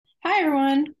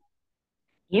everyone.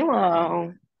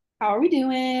 Hello. How are we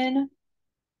doing?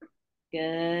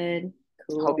 Good.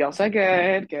 Hope Cool. y'all so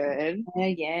good. Good.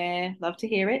 Yeah. Love to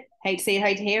hear it. Hate to see it,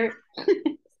 hate to hear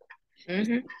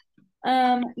it.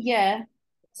 Hmm. Yeah.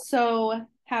 So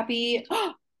happy.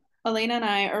 Elena and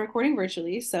I are recording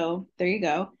virtually, so there you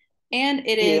go. And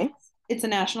Yeah. it's a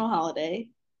national holiday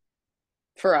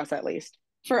For us, at least.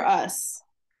 for us.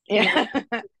 And Yeah.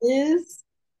 it is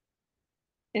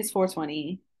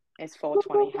 420. It's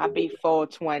 420. Happy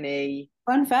 420.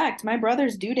 Fun fact, my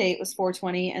brother's due date was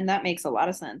 420, and that makes a lot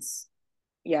of sense.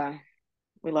 Yeah.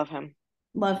 We love him.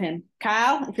 Love him.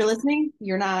 Kyle, if you're listening,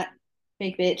 you're not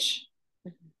fake bitch.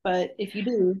 But if you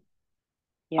do,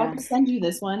 I'll Yeah. just send you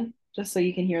this one just so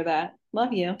you can hear that.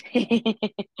 Love you.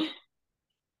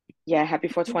 Yeah. Happy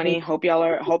 420. Hope y'all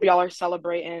are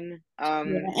celebrating. Yeah.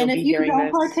 You'll And if be you hearing don't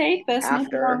this partake, there's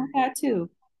nothing wrong after. with that too.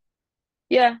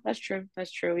 Yeah, that's true.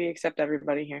 That's true. We accept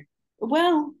everybody here.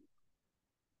 Well,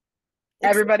 except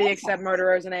Everybody except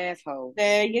murderers and assholes.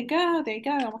 there you go. There you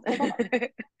go. I almost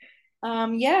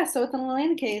forgot. Yeah, so it's an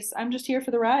Atlanta case. I'm just here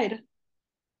for the ride.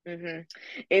 Hmm.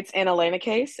 It's an Elena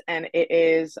case, and it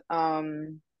is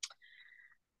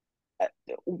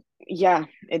yeah,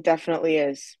 it definitely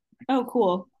is. Oh,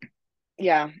 cool.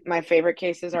 Yeah, my favorite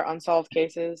cases are unsolved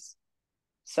cases.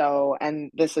 So,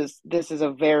 and this is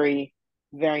a very,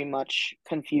 very much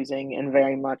confusing and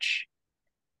very much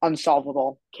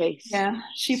unsolvable case. Yeah,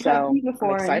 she prepped So me I'm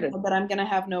before and excited. said that I'm gonna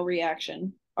have no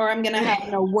reaction, or I'm gonna have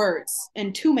no words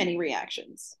and too many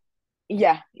reactions.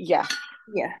 Yeah, yeah.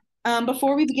 Yeah.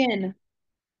 Before we begin,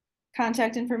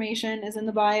 contact information is in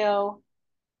the bio.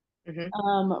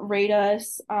 Hmm. Rate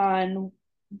us on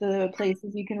the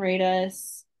places you can rate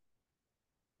us.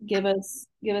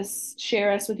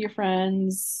 Share us with your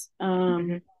friends.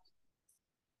 Hmm.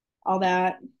 All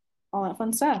that, all that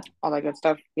fun stuff. All that good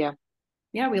stuff. Yeah.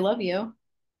 Yeah, we love you.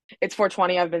 It's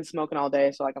 420. I've been smoking all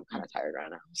day, so like I'm kind of tired right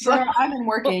now. So Girl, I've been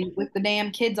working with the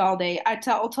damn kids all day.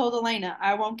 Told Elena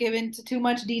I won't give into too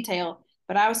much detail,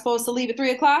 but I was supposed to leave at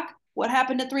 3 o'clock. What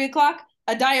happened at 3 o'clock?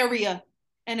 A diarrhea,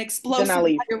 an then I explosive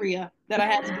leave. diarrhea that I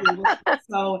had to deal with.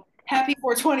 So happy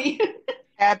 420.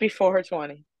 Happy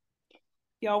 420.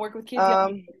 Y'all work with kids, y'all.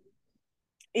 Um,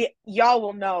 y'all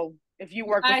will know if you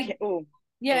work with I kids. Ooh,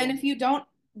 Yeah, and ooh, if you don't,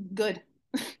 good.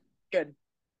 good.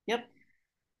 Yep.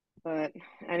 But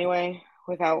anyway,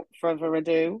 without further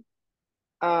ado,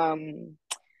 um,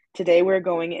 today we're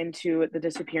going into the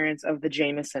disappearance of the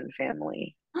Jamison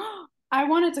family. I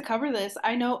wanted to cover this.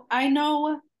 I know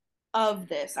of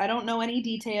this. I don't know any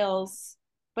details,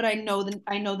 but I know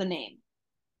the name.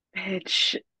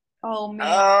 Bitch. Oh man.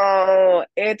 Oh,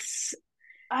 it's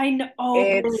I know. Oh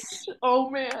it's bitch. Oh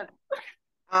man.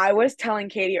 I was telling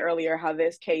Katie earlier how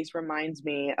this case reminds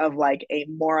me of like a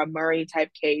Maura Murray type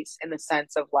case in the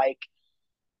sense of like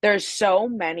there's so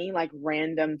many like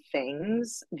random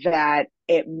things that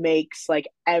it makes like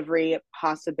every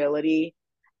possibility,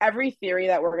 every theory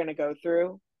that we're going to go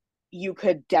through, you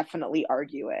could definitely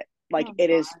argue it. Like Oh it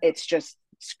is, God.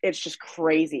 it's just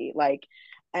crazy. Like,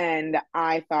 and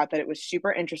I thought that it was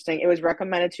super interesting. It was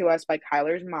recommended to us by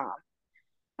Kyler's mom,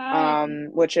 Hi.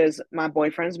 which is my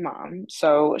boyfriend's mom.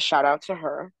 So shout out to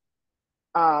her.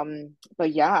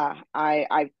 But yeah,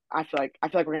 I feel like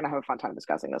we're gonna have a fun time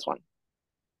discussing this one.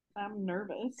 I'm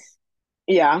nervous.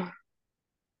 Yeah,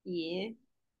 Yeah.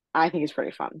 I think it's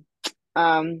pretty fun.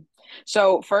 Um,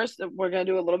 so first we're gonna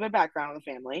do a little bit of background on the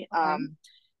family. Okay.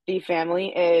 The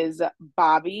family is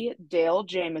Bobby Dale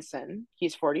Jamison.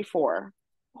 He's 44.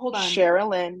 Hold on.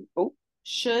 Sherilyn. Oh,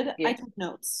 Should I yeah. take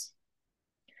notes?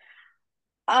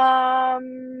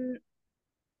 Um,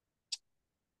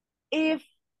 if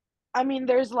I mean,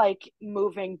 there's like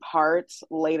moving parts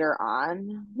later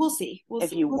on We'll see. We'll if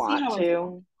see. you We'll see want how I feel.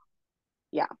 to.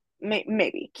 Yeah,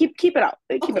 maybe keep it up,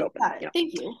 keep it Okay, open. got it.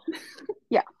 Thank you.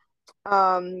 Yeah.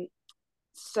 Um.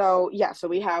 So yeah, so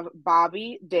we have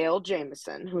Bobby Dale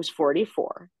Jamison, who's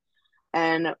 44.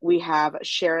 And we have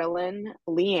Sherilyn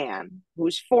Leanne,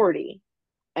 who's 40,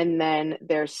 and then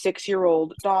their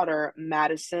 6-year-old daughter,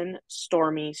 Madison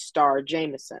Stormy Star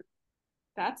Jameson.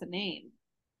 That's a name.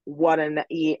 What a name.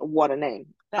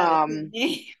 That is a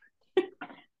name.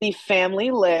 The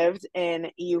family lived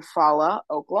in Eufaula,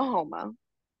 Oklahoma.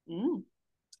 Mm,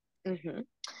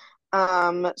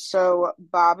 Hmm. So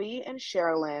Bobby and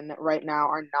Sherilyn right now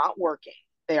are not working.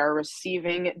 They are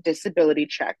receiving disability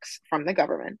checks from the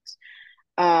government.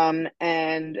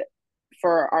 And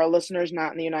for our listeners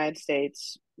not in the United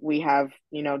States, we have,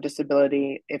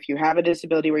 disability. If you have a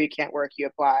disability where you can't work, you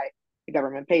apply, the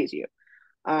government pays you.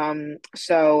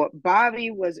 So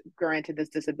Bobby was granted this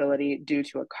disability due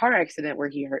to a car accident where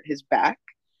he hurt his back.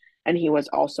 and he was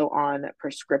also on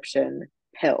prescription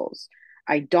pills.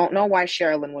 I don't know why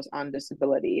Sherilyn was on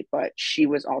disability, but she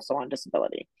was also on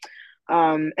disability.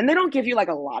 And they don't give you like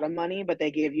a lot of money, but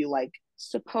they give you like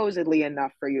supposedly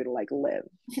enough for you to like live.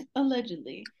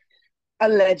 Allegedly.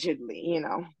 Allegedly, you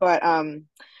know. But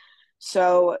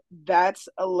so that's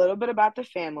a little bit about the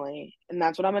family, and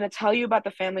that's what I'm going to tell you about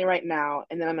the family right now,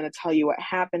 and then I'm going to tell you what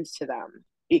happens to them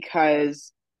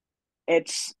because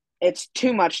it's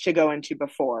too much to go into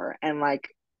before, and like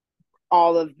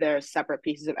all of their separate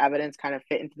pieces of evidence kind of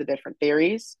fit into the different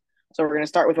theories. So we're going to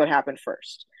start with what happened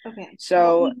first. Okay. What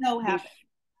So we know the happened.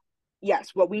 yes,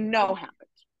 what we know happened.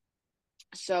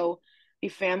 So the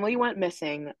family went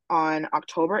missing on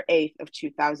October 8th of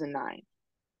 2009.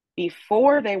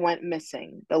 Before they went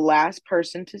missing, the last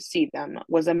person to see them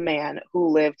was a man who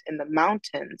lived in the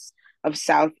mountains of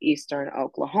southeastern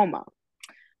Oklahoma.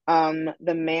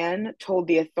 The man told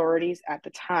the authorities at the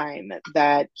time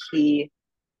that he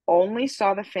only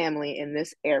saw the family in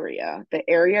this area. The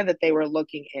area that they were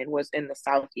looking in was in the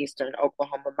southeastern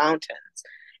Oklahoma mountains.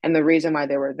 And the reason why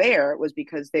they were there was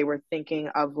because they were thinking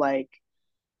of like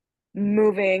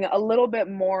moving a little bit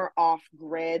more off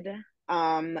grid.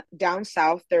 Down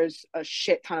south, there's a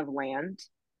shit ton of land.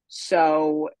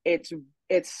 So it's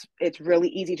really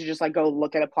easy to just like go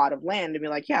look at a plot of land and be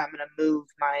like, yeah, I'm gonna move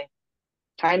my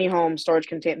tiny home storage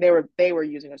container. They were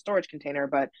using a storage container,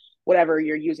 but whatever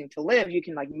you're using to live, you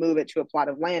can like move it to a plot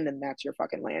of land and that's your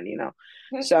fucking land, you know.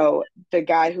 So the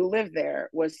guy who lived there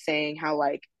was saying how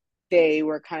like they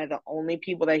were kind of the only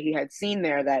people that he had seen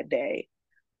there that day,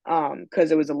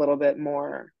 because it was a little bit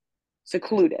more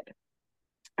secluded.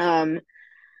 Um,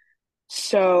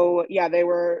 so yeah, they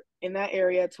were in that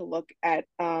area to look at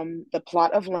the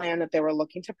plot of land that they were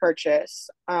looking to purchase.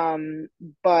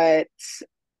 But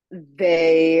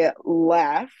they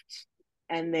left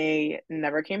and they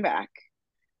never came back.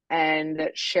 And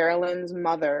Sherilyn's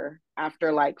mother,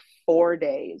 after like 4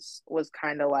 days, was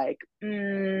kind of like,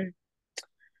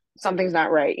 something's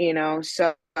not right, you know?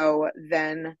 So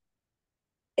then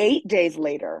 8 days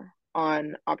later,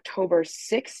 on October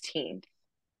 16th,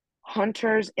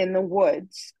 hunters in the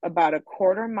woods about a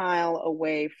quarter mile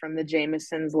away from the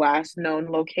Jamisons' last known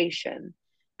location,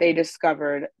 they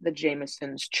discovered the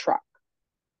Jamisons' truck.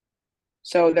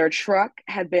 So their truck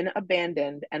had been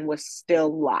abandoned and was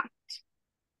still locked.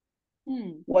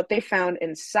 Hmm. What they found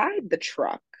inside the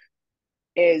truck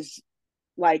is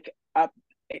like a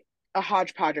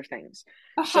hodgepodge of things.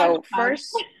 A So hodgepodge.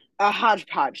 first, a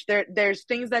hodgepodge. There's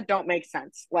things that don't make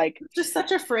sense. Like It's just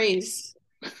such a phrase.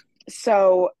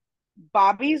 so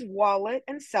Bobby's wallet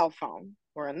and cell phone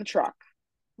were in the truck.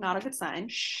 Not a good sign.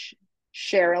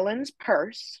 Sherilyn's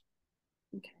purse,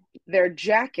 Okay. their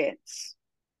jackets,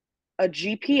 a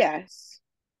GPS,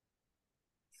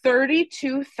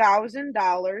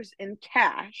 $32,000 in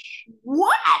cash.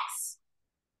 What?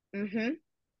 Mm-hmm.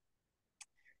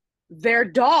 Their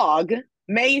dog,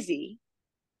 Maisie,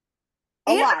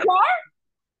 In the alive, car?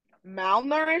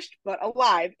 malnourished but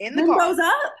alive in the car.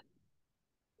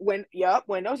 Windows up?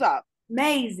 Windows up.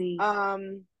 Maisie.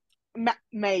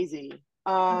 Maisie.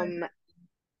 Okay.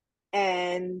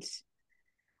 And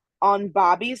on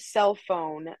Bobby's cell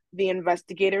phone, the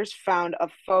investigators found a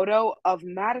photo of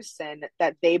Madison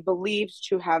that they believed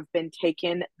to have been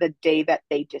taken the day that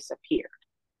they disappeared.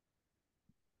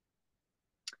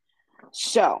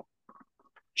 So,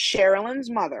 Sherilyn's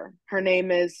mother, her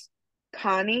name is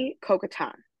Connie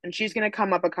Kokatan, and she's going to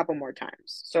come up a couple more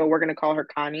times. So, we're going to call her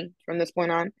Connie from this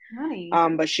point on. Honey.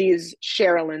 But she's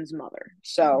Sherilyn's mother. Okay.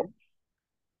 So,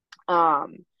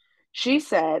 um, she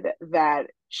said that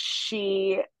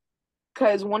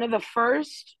because one of the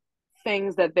first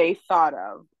things that they thought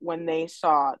of when they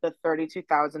saw the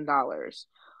 $32,000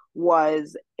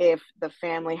 was if the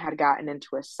family had gotten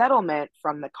into a settlement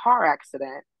from the car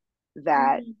accident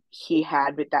that Mhm. he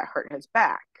had that hurt his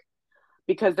back.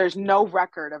 Because there's no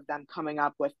record of them coming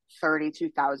up with Yeah, that's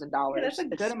 $32,000, a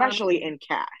good amount of especially money. in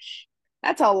cash.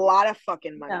 That's a lot of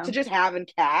fucking money Yeah. to just have in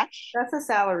cash. That's a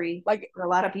salary Like for a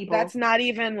lot of people. that's not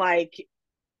even like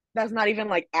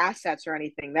assets or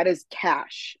anything. That is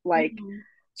cash. Like, Mhm.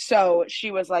 so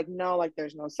she was like, no, like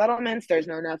there's no settlements, there's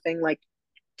no nothing. Like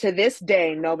to this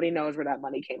day, nobody knows where that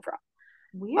money came from.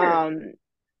 Weird. Um,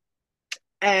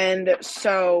 and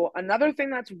so another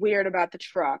thing that's weird about the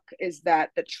truck is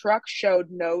that the truck showed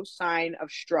no sign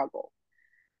of struggle.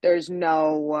 There's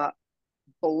no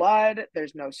blood,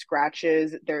 there's no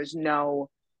scratches, there's no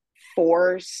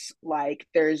force, like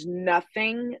there's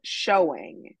nothing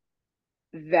showing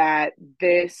that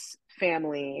this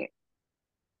family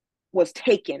was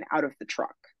taken out of the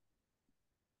truck.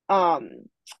 Um,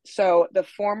 so the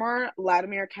former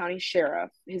Latimer County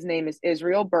Sheriff, his name is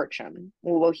Israel Burcham.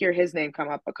 We'll hear his name come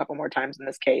up a couple more times in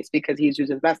this case because he's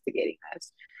who's investigating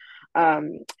this.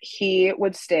 He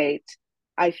would state,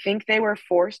 I think they were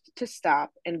forced to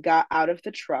stop and got out of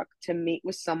the truck to meet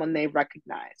with someone they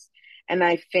recognized. And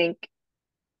I think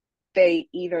they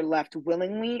either left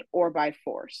willingly or by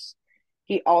force.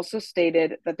 He also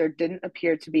stated that there didn't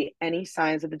appear to be any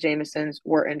signs that the Jamisons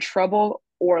were in trouble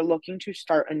or looking to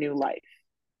start a new life.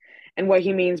 And what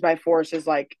he means by force is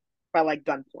like by like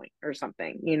gunpoint or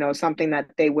something, something that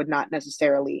they would not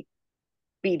necessarily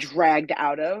be dragged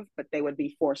out of, but they would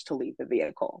be forced to leave the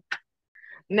vehicle.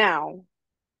 Now,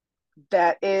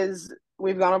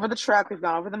 we've gone over the truck, we've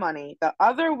gone over the money. The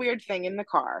other weird thing in the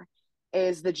car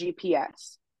is the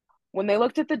GPS. When they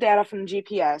looked at the data from the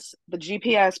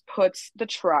GPS puts the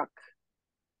truck,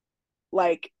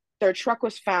 like their truck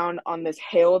was found on this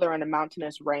hill, they're in a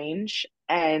mountainous range,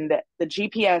 and the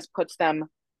GPS puts them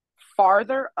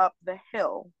farther up the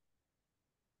hill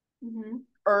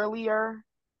earlier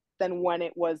than when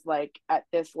it was like at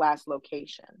this last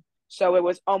location. So it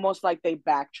was almost like they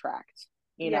backtracked,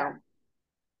 you Yeah.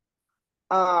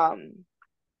 know.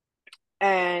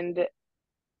 And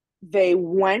they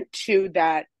went to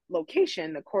that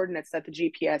location, the coordinates that the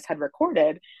GPS had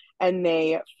recorded, and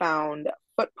they found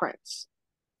footprints.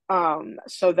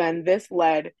 So then this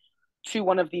led to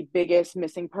one of the biggest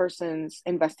missing persons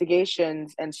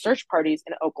investigations and search parties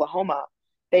in Oklahoma.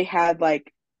 They had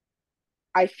like,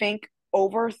 I think,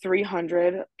 over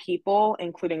 300 people,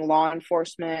 including law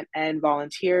enforcement and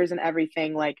volunteers and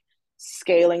everything, like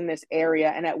scaling this area.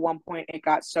 And at one point, it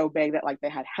got so big that like they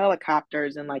had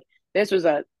helicopters and like this was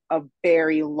a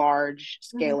very large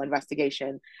scale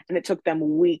investigation, and it took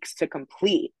them weeks to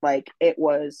complete. Like it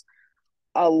was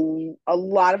a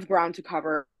lot of ground to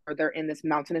cover. They're in this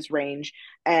mountainous range,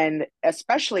 and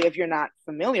especially if you're not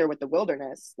familiar with the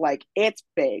wilderness, like it's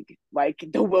big. Like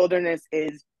the wilderness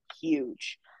is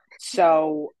huge.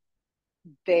 So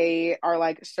they are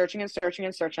like searching and searching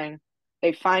and searching.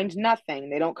 They find nothing.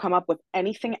 They don't come up with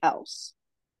anything else.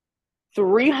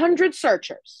 300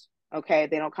 searchers. Okay,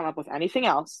 they don't come up with anything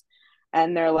else.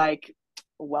 And they're like,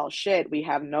 well, shit, we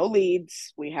have no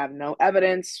leads. We have no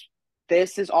evidence.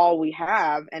 This is all we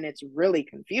have. And it's really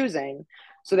confusing.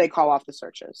 So they call off the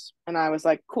searches. And I was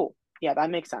like, cool. Yeah, that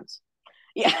makes sense.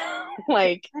 Yeah.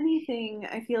 Like Anything,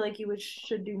 I feel like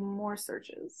should do more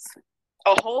searches.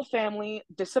 a whole family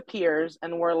disappears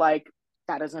and we're like,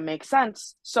 that doesn't make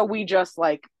sense. So we just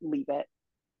like leave it.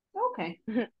 Okay.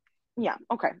 Yeah,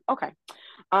 okay.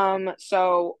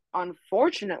 So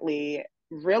unfortunately,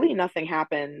 really nothing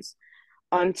happens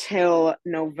until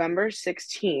November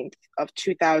 16th of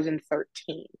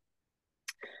 2013.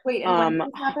 Wait, and when did Um,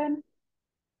 this happen?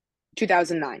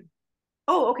 2009.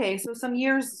 Oh, okay. So some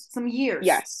years.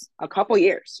 Yes, a couple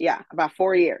years. Yeah, about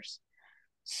 4 years.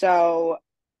 So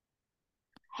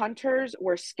hunters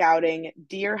were scouting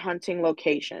deer hunting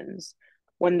locations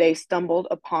when they stumbled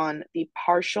upon the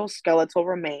partial skeletal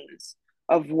remains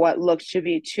of what looked to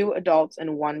be two adults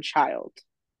and one child.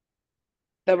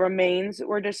 The remains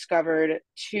were discovered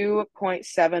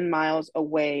 2.7 miles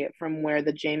away from where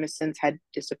the Jamisons had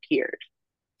disappeared,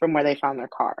 from where they found their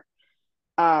car.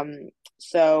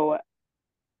 So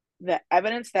the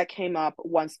evidence that came up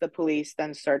once the police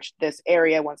then searched this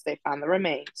area, once they found the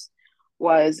remains,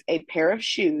 was a pair of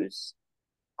shoes,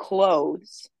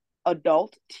 clothes,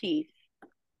 adult teeth,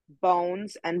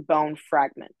 bones, and bone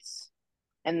fragments.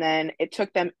 And then it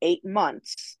took them 8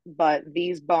 months, but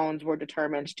these bones were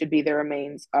determined to be the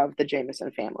remains of the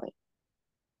Jamison family.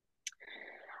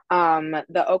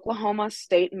 The Oklahoma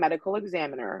State Medical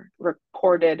Examiner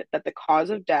reported that the cause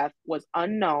of death was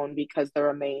unknown because the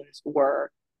remains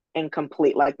were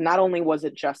incomplete. Like, not only was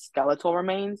it just skeletal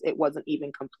remains, it wasn't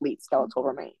even complete skeletal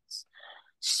remains.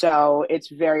 So it's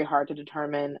very hard to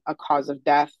determine a cause of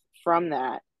death from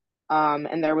that.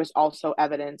 And there was also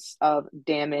evidence of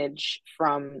damage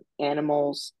from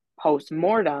animals post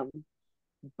mortem,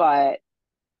 but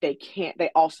they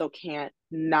also can't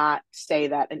not say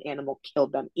that an animal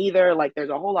killed them either. Like there's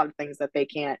a whole lot of things that they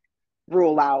can't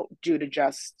rule out due to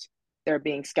just there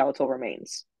being skeletal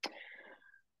remains.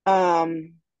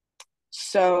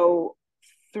 So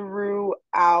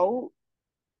throughout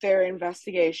their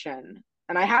investigation,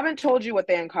 and I haven't told you what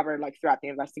they uncovered like throughout the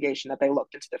investigation that they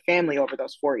looked into the family over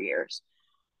those 4 years,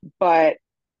 but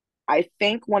I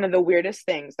think one of the weirdest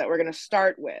things that we're going to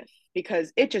start with,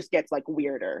 because it just gets like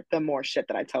weirder the more shit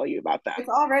that I tell you about them. It's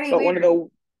already But weird.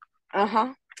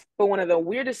 one of the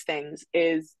weirdest things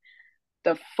is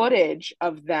the footage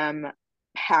of them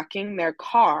packing their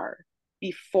car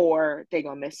before they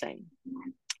go missing.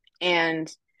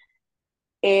 And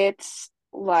It's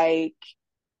like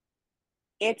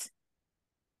it's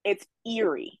it's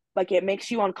eerie. Like it makes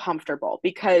you uncomfortable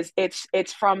because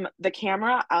it's from the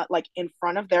camera like in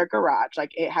front of their garage.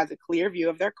 Like it has a clear view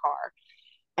of their car,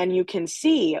 and you can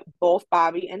see both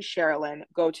Bobby and Sherilyn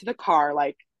go to the car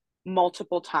like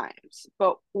multiple times.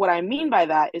 But what I mean by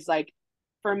that is like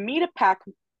for me to pack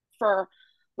for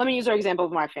let me use our example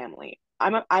of my family.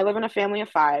 I live in a family of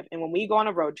five, and when we go on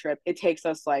a road trip, it takes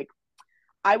us like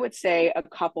I would say a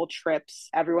couple trips.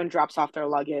 Everyone drops off their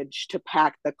luggage to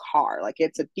pack the car. Like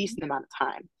it's a decent amount of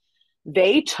time.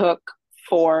 They took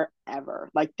forever.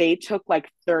 Like they took like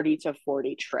 30 to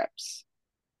 40 trips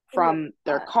Ooh, from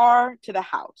their car to the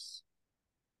house,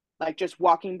 like just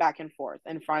walking back and forth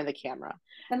in front of the camera.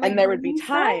 and And like there would be bringing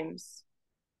stuff, times,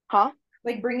 huh?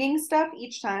 like bringing stuff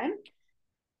each time.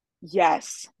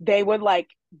 Yes, they would like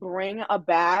bring a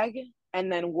bag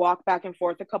and then walk back and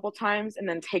forth a couple times and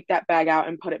then take that bag out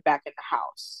and put it back in the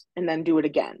house and then do it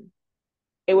again.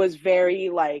 It was very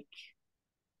like,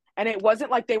 and it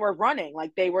wasn't like they were running,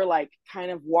 like they were like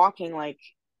kind of walking like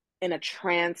in a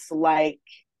trance like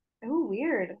Oh,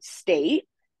 weird. state.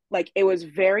 Like it was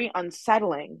very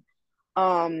unsettling.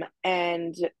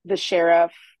 And the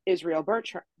sheriff Israel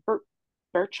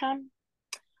Bertram,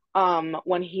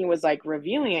 when he was like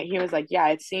reviewing it, he was like, yeah,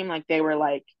 it seemed like they were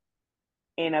like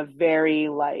in a very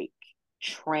like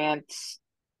trance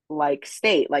like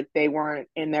state, like they weren't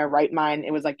in their right mind.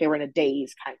 It was like they were in a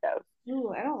daze kind of. Ooh,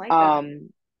 I don't like that. Um,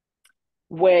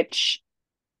 which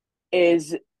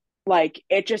is like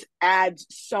it just adds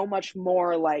so much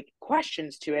more like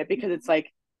questions to it because it's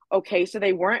like okay, so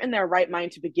they weren't in their right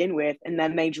mind to begin with, and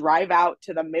then they drive out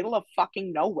to the middle of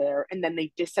fucking nowhere and then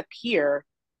they disappear,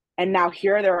 and now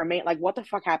here they remain. Like what the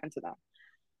fuck happened to them?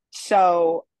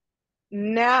 So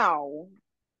now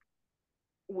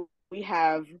we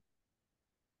have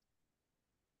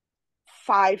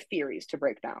five theories to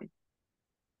break down.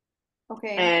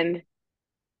 Okay. And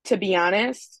to be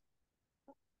honest,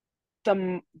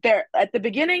 there at the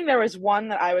beginning there was one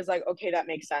that I was like, okay, that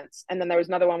makes sense. And then there was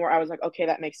another one where I was like, okay,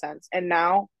 that makes sense. And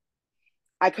now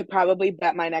I could probably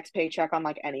bet my next paycheck on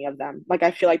like any of them. Like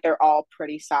I feel like they're all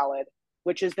pretty solid,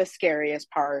 which is the scariest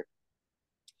part.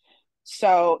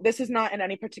 So this is not in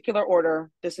any particular order.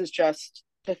 This is just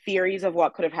the theories of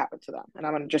what could have happened to them. And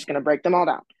I'm just gonna break them all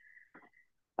down.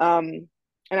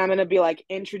 And I'm gonna be like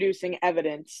introducing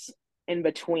evidence in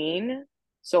between.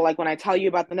 So like when I tell you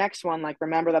about the next one, like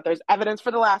remember that there's evidence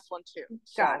for the last one too.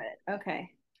 Got So it. Okay.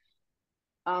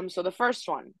 so the first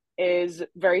one is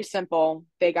very simple.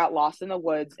 They got lost in the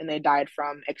woods and they died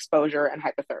from exposure and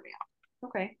hypothermia.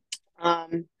 Okay.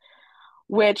 Um,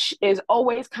 which is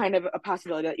always kind of a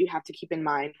possibility that you have to keep in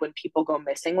mind when people go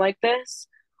missing like this.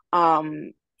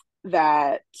 Um,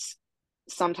 that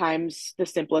sometimes the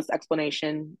simplest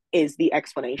explanation is the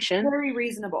explanation. Very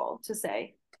reasonable to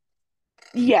say.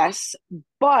 Yes,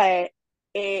 but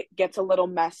it gets a little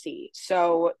messy.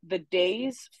 So the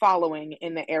days following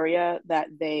in the area that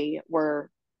they were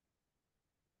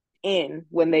in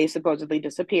when they supposedly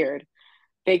disappeared,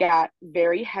 they got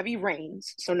very heavy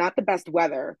rains. So not the best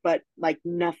weather, but like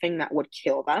nothing that would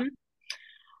kill them.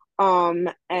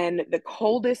 And the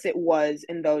coldest it was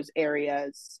in those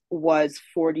areas was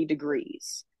 40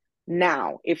 degrees.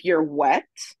 Now, if you're wet,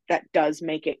 that does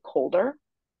make it colder.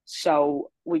 So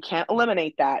we can't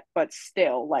eliminate that, but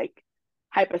still, like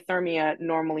hypothermia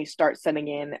normally starts setting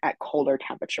in at colder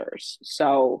temperatures.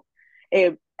 So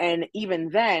it, and even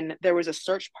then, there was a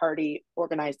search party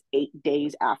organized 8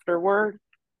 days afterward.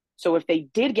 So if they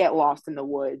did get lost in the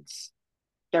woods,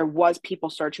 there was people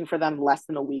searching for them less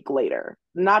than a week later.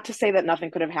 Not to say that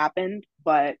nothing could have happened,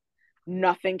 but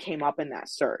nothing came up in that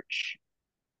search.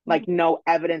 Like no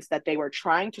evidence that they were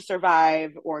trying to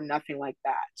survive or nothing like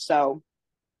that. So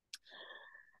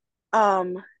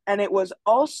and it was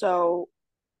also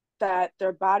that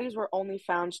their bodies were only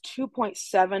found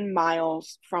 2.7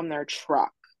 miles from their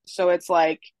truck. So it's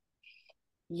like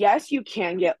yes, you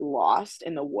can get lost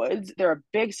in the woods. They're a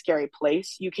big, scary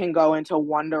place. You can go into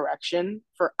one direction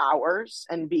for hours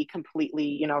and be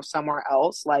completely, somewhere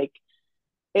else. Like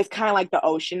it's kind of like the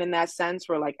ocean in that sense,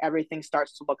 where like everything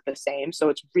starts to look the same. So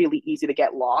it's really easy to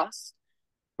get lost.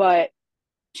 But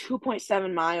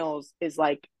 2.7 miles is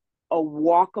like a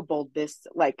walkable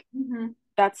distance. Like Mm-hmm.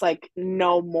 that's like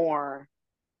no more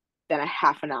than a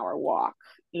half an hour walk.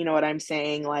 You know what I'm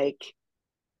saying? Like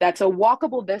that's a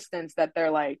walkable distance that they're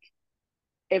like,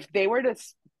 if they were to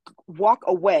walk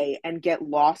away and get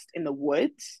lost in the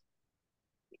woods,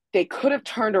 they could have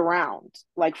turned around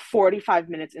like 45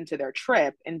 minutes into their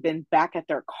trip and been back at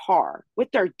their car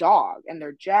with their dog and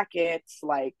their jackets.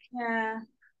 Like, Yeah.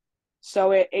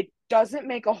 so it doesn't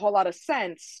make a whole lot of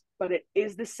sense, but it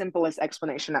is the simplest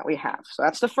explanation that we have. So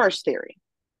that's the first theory.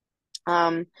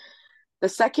 Um, the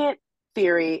second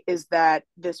theory is that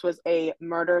this was a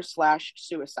murder slash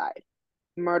suicide.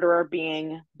 Murderer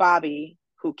being Bobby,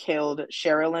 who killed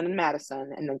Sherilyn and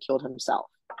Madison and then killed himself.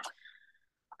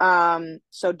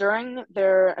 So during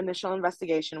their initial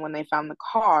investigation, when they found the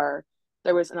car,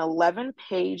 there was an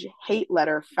 11-page hate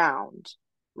letter found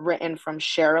written from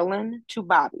Sherilyn to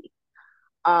Bobby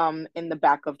in the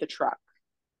back of the truck.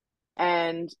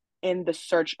 And in the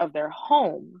search of their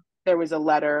home, there was a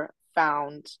letter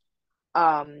found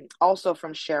also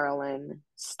from Sherilyn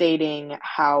stating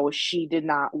how she did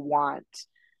not want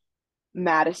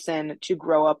Madison to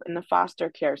grow up in the foster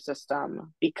care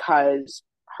system because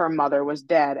her mother was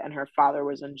dead and her father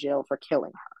was in jail for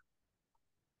killing her.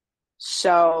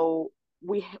 So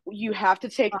you have to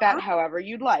take that however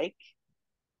you'd like,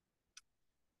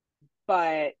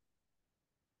 but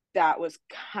that was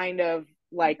kind of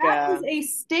like That is a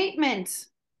statement.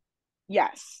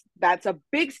 yes, that's a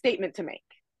big statement to make.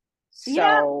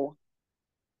 Yeah. So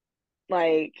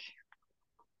like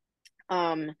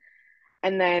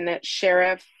and then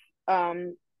Sheriff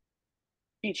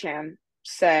Beecham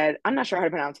said, I'm not sure how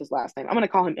to pronounce his last name. I'm going to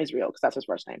call him Israel because that's his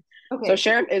first name. So Okay.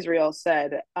 Sheriff Israel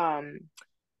said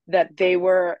that they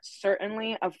were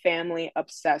certainly a family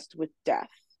obsessed with death.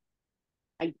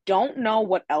 I don't know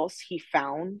what else he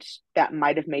found that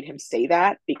might have made him say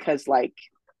that because, like,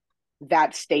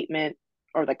 that statement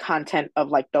or the content of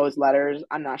like those letters,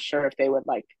 I'm not sure if they would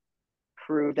like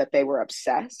prove that they were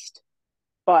obsessed,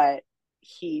 but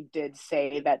he did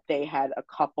say that they had a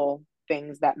couple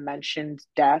things that mentioned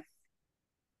death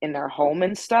in their home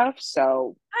and stuff.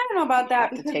 So I don't know you about that have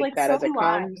to because take like that so as it do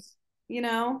I, comes. you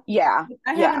know? Yeah,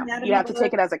 I have yeah. You anatomy have to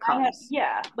take books. it as it I have comes.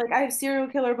 yeah, like I have serial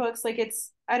killer books. Like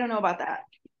it's I don't know about that.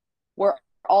 We're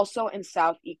also in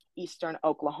southeastern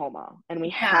Oklahoma, and we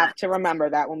Yeah. have to remember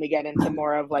that when we get into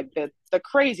more of like the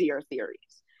crazier theories.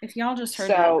 If y'all just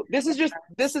heard that. So this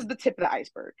is the tip of the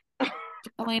iceberg.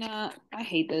 Elena, I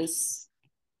hate this.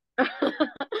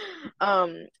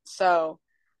 So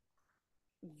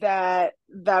that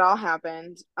all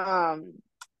happened.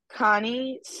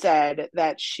 Connie said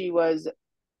that she was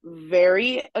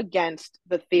very against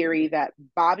the theory that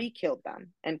Bobby killed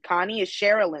them, and Connie is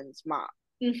Sherilyn's mom.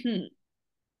 Hmm.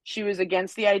 She was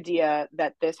against the idea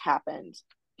that this happened.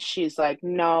 She's like,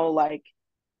 no, like,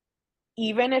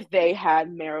 even if they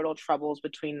had marital troubles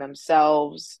between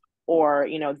themselves or,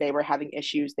 you know, they were having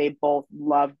issues, they both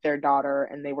loved their daughter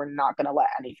and they were not going to let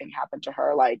anything happen to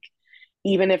her. Like,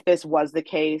 even if this was the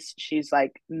case, she's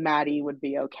like, Maddie would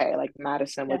be okay. Like,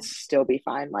 Madison Yeah. would still be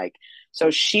fine. Like, so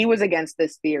she was against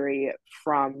this theory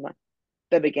from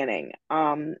the beginning.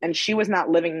 And she was not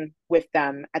living with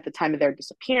them at the time of their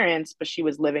disappearance, but she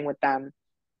was living with them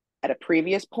at a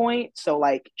previous point. So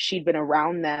like she'd been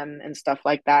around them and stuff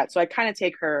like that. So I kind of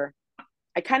take her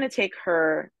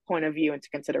point of view into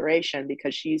consideration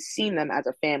because she's seen them as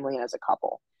a family and as a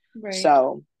couple. Right.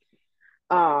 So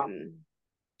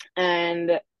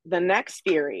and the next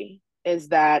theory is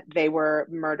that they were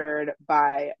murdered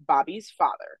by Bobby's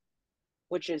father,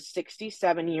 which is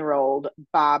 67-year-old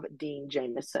Bob Dean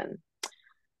Jamison.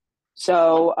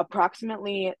 So,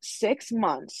 approximately 6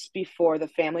 months before the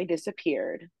family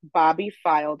disappeared, Bobby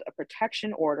filed a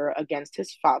protection order against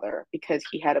his father because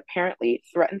he had apparently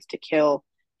threatened to kill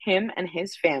him and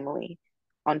his family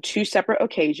on two separate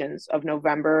occasions of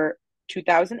November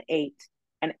 2008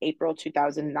 and April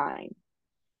 2009.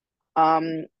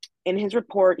 Um, in his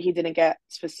report, he didn't get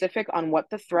specific on what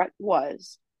the threat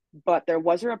was, but there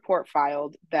was a report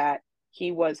filed that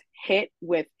he was hit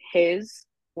with his,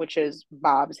 which is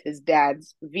Bob's, his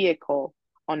dad's vehicle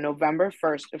on November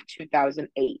 1st of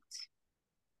 2008.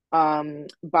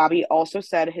 Bobby also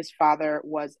said his father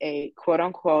was a quote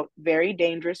unquote very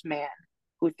dangerous man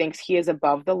who thinks he is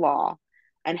above the law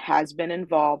and has been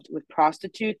involved with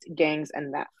prostitutes, gangs,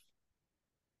 and meth.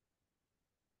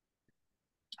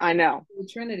 I know. The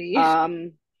Trinity.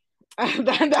 Um,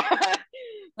 the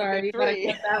Sorry, big you gotta three.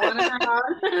 cut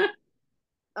that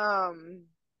one out. um,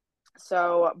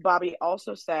 so Bobby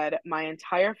also said, my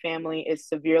entire family is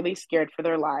severely scared for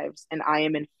their lives, and I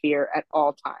am in fear at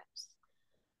all times.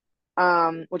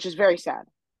 Which is very sad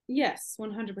Yes, for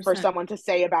 100%. someone to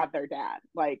say about their dad.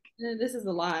 Like, This is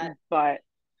a lot. but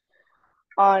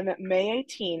on May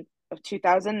 18th of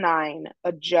 2009,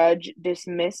 a judge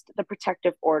dismissed the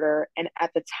protective order, and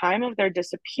at the time of their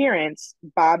disappearance,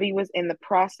 Bobby was in the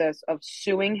process of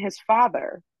suing his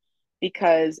father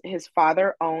because his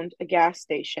father owned a gas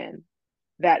station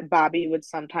that Bobby would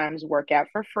sometimes work at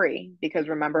for free because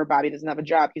remember, Bobby doesn't have a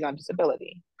job, he's on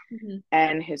disability. Hmm.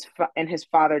 And his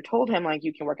father told him, like,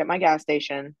 you can work at my gas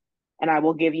station and I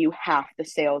will give you half the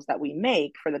sales that we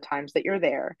make for the times that you're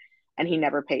there. And he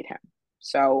never paid him.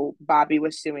 So Bobby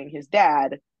was suing his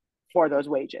dad for those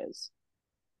wages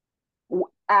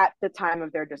at the time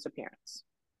of their disappearance.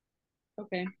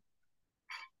 Okay.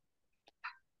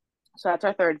 So that's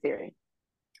our third theory.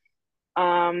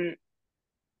 Um,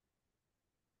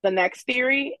 the next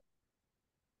theory,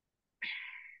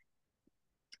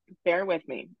 bear with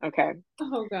me, okay?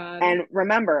 Oh God. And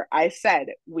remember, I said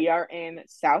we are in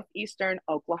southeastern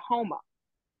Oklahoma.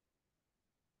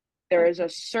 There is Okay. a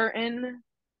certain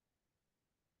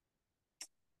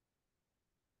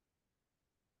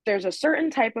there's a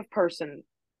certain type of person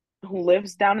who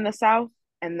lives down in the South,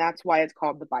 and that's why it's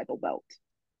called the Bible Belt.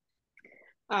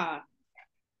 Ah.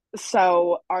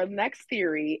 So, our next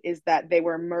theory is that they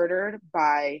were murdered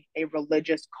by a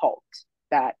religious cult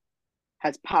that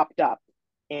has popped up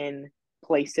in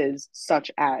places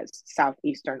such as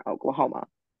southeastern Oklahoma.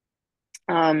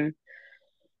 Um,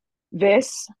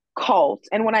 this cult,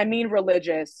 and when I mean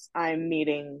religious, I'm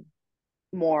meaning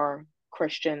more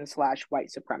Christian slash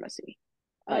white supremacy,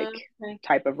 like Okay.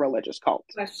 type of religious cult.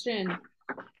 Question. Were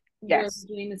Yes,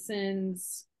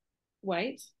 Jamisons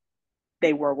white?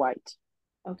 they were white.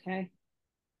 Okay.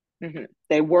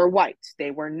 They were white. They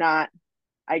were not.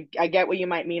 I get what you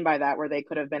might mean by that, where they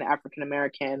could have been African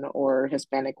American or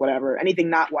Hispanic, whatever, anything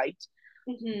not white,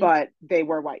 Hmm. but they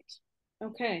were white.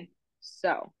 Okay.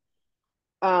 So,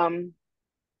 um,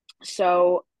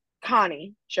 so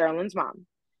Connie, Sherilyn's mom,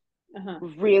 Uh-huh.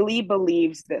 really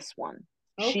believes this one.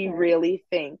 She Okay. really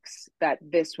thinks that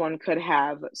this one could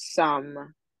have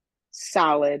some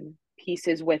solid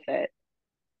pieces with it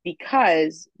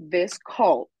because this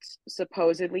cult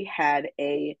supposedly had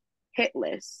a hit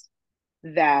list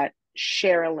that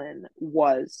Sherilyn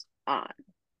was on.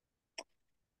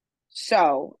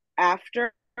 So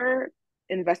after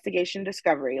Investigation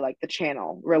Discovery, like the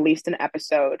channel, released an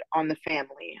episode on the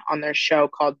family on their show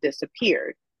called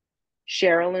Disappeared,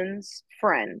 Sherilyn's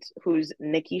friend, who's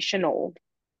Nikki Chenault,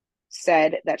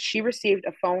 said that she received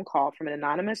a phone call from an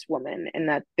anonymous woman and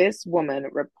that this woman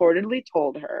reportedly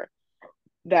told her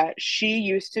that she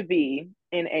used to be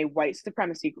in a white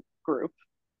supremacy group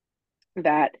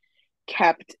that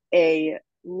kept a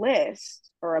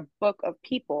list or a book of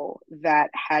people that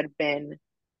had been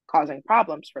causing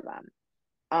problems for them.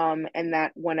 And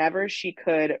that whenever she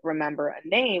could remember a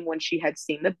name, when she had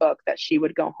seen the book, that she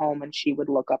would go home and she would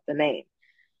look up the name.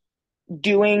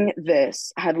 Doing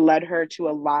this had led her to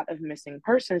a lot of missing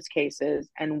persons cases,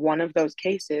 and one of those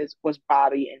cases was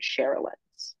Bobby and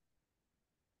Sherilyn's.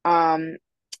 Um,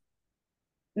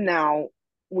 Now,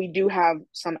 we do have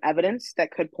some evidence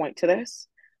that could point to this.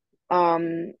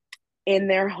 Um, in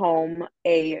their home,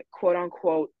 a quote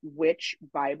unquote witch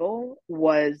Bible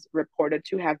was reported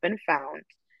to have been found,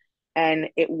 and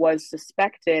it was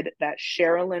suspected that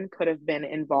Sherilyn could have been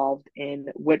involved in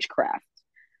witchcraft.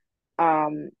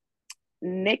 Um,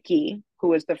 Nikki, who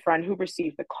was the friend who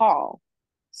received the call,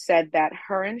 said that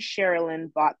her and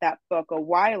Sherilyn bought that book a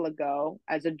while ago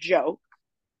as a joke,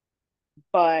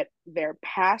 but their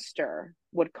pastor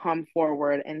would come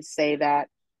forward and say that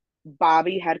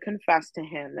Bobby had confessed to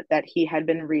him that he had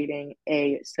been reading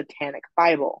a satanic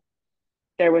Bible.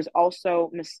 There was also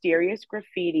mysterious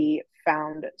graffiti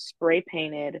found spray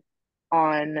painted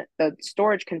on the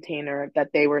storage container that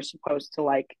they were supposed to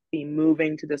like be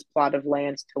moving to this plot of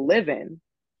land to live in.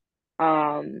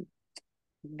 Um,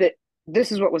 that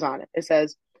this is what was on it. It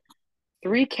says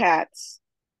 3 cats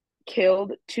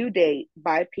killed to date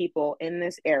by people in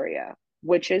this area.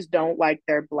 Witches don't like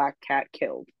their black cat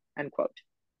killed. End quote.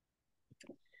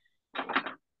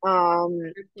 Um,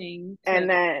 Weird thing to and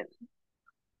then,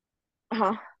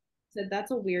 huh? said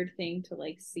that's a weird thing to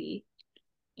like see.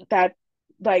 That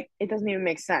like it doesn't even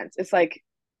make sense. It's like,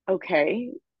 okay,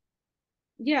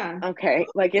 Yeah. okay,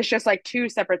 like it's just like two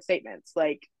separate statements.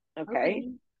 Like, okay,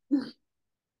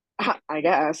 Okay. I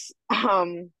guess.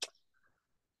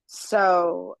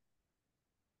 So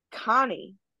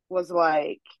Connie was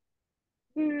like,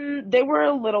 they were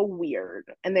a little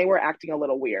weird and they were acting a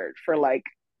little weird for like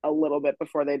a little bit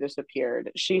before they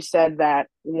disappeared. She said that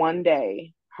one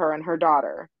day her and her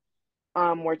daughter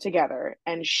were together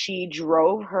and she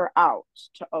drove her out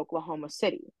to Oklahoma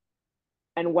City.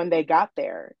 And when they got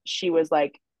there, she was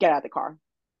like, get out of the car,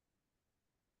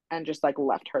 and just like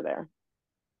left her there.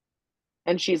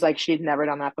 And she's like, she'd never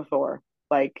done that before.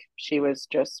 Like she was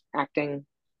just acting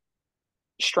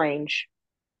strange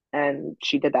and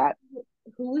she did that.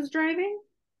 Who was driving?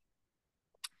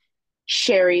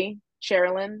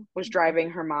 Sherilyn was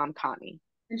driving her mom, Connie.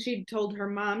 And she told her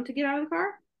mom to get out of the car?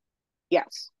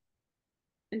 Yes.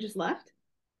 And just left?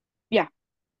 Yeah,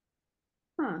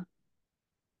 Huh.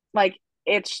 like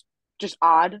it's just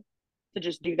odd to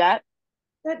just do that.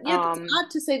 Yeah, that's Um, odd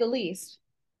to say the least.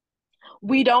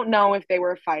 we don't know if they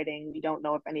were fighting. We don't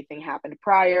know if anything happened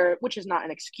prior, which is not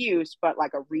an excuse, but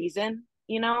like a reason,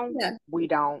 you know? Yeah. We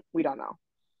don't know.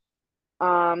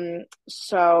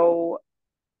 So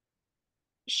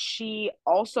she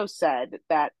also said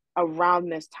that around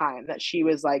this time that she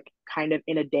was like kind of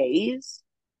in a daze,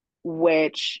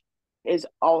 which is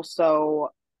also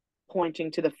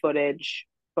pointing to the footage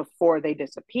before they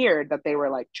disappeared that they were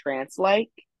like trance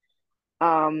like.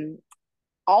 Um,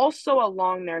 Also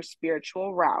along their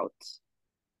spiritual route,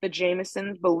 the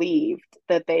Jamisons believed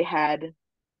that they had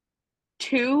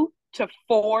 2 to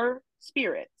 4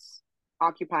 spirits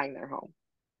occupying their home.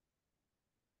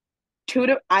 Two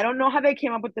to I don't know how they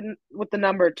came up with the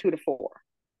number 2 to 4,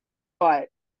 but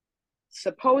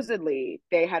supposedly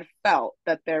they had felt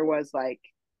that there was like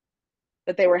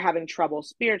that they were having trouble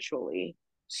spiritually,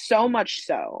 so much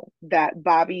so that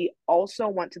Bobby also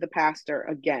went to the pastor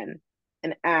again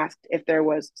and asked if there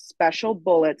was special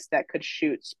bullets that could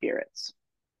shoot spirits.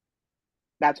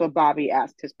 That's what Bobby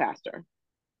asked his pastor.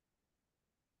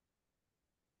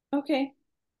 Okay.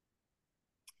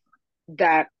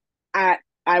 That at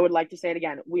I would like to say it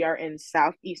again. We are in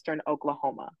southeastern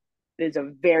Oklahoma. It is a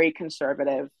very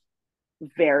conservative,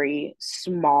 very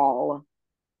small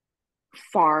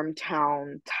farm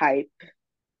town type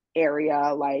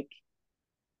area. Like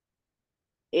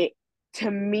it to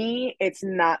me, it's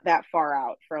not that far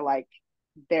out for like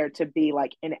there to be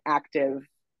like an active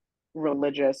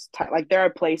religious type. Like there are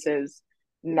places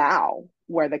now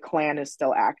where the Klan is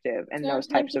still active and Certain those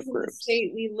types of places in the groups.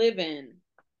 state we live in.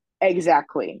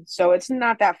 Exactly. So it's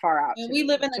not that far out And to we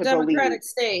live me in a to believe democratic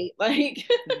state. Like,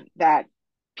 that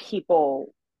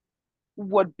people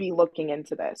would be looking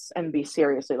into this and be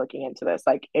seriously looking into this.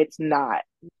 Like it's not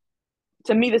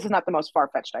to me, this is not the most far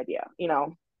fetched idea, you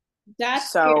know?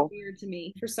 that's very So weird to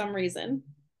me for some reason.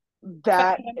 But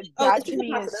that I'm like, oh, that this to is a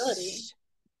me possibility. is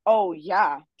oh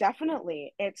yeah,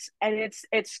 definitely. It's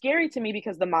scary to me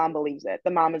because the mom believes it.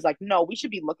 The mom is like, no, we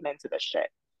should be looking into this shit.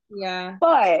 Yeah.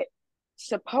 But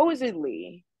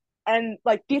supposedly, and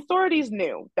like the authorities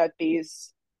knew that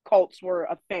these cults were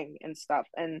a thing and stuff,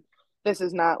 and this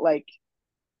is not like,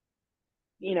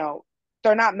 you know,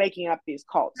 they're not making up these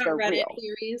cults, Not they're Reddit real.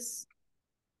 theories.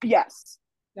 Yes.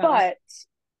 Got But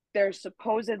there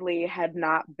supposedly had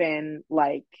not been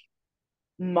like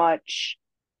much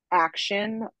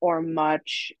action or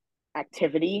much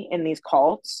activity in these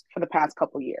cults for the past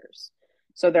couple years.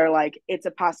 So they're like, it's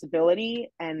a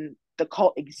possibility and the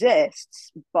cult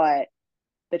exists, but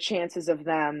the chances of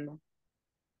them,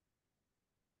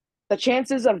 the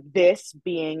chances of this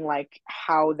being like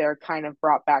how they're kind of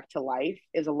brought back to life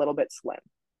is a little bit slim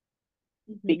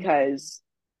hmm because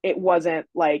it wasn't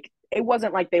like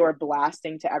they were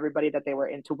blasting to everybody that they were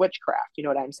into witchcraft. You know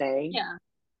what I'm saying? Yeah.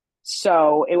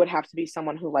 So it would have to be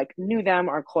someone who like knew them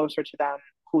or closer to them,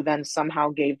 who then somehow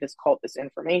gave this cult this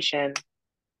information,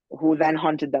 who then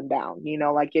hunted them down. You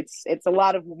know, like it's a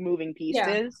lot of moving Yeah.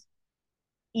 pieces,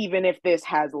 even if this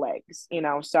has legs. You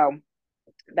know, so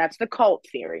that's the cult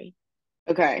theory.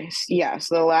 Okay, yeah.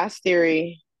 So the last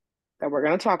theory that we're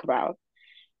going to talk about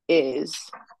is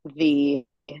the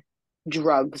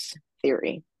drugs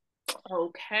theory,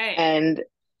 Okay. and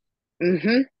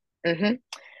mm-hmm, mm-hmm.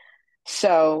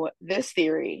 So this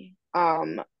theory,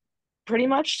 pretty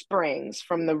much springs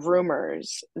from the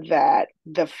rumors that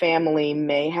the family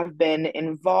may have been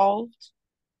involved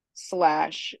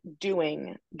slash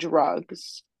doing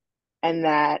drugs, and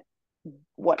that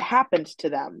what happened to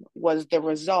them was the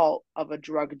result of a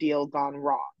drug deal gone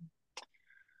wrong.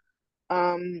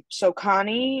 So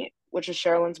Connie, which is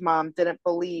Sherilyn's mom, didn't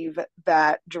believe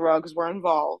that drugs were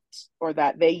involved or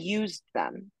that they used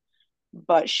them,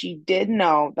 but she did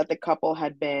know that the couple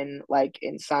had been like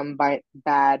in some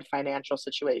bad financial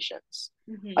situations.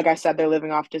 Like hmm I said, they're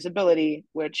living off disability,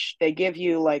 which they give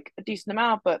you like a decent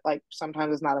amount, but like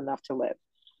sometimes it's not enough to live.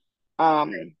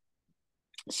 Um,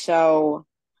 so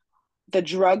the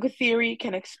drug theory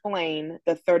can explain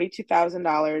the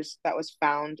 $32,000 that was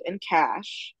found in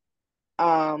cash.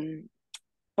 Um,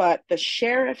 but the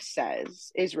sheriff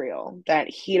says, Israel, that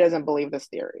he doesn't believe this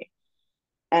theory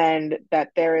and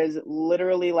that there is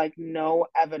literally like no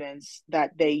evidence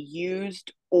that they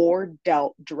used or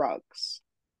dealt drugs.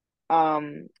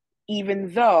 Um,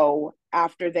 Even though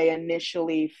after they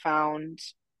initially found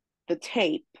the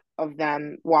tape of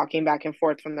them walking back and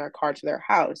forth from their car to their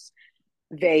house,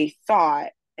 they thought,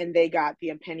 and they got the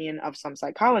opinion of some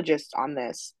psychologists on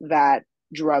this, that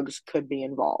drugs could be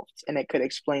involved and it could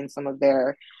explain some of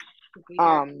their Behavior.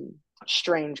 um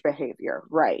strange behavior,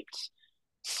 right?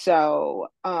 So,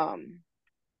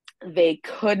 they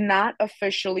could not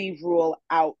officially rule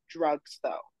out drugs,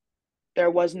 though. There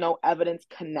was no evidence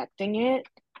connecting it,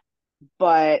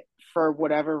 but for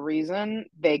whatever reason,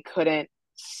 they couldn't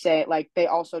say, like, they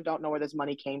also don't know where this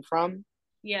money came from.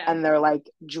 Yeah. And they're like,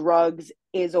 drugs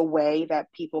is a way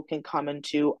that people can come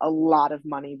into a lot of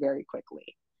money very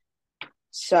quickly.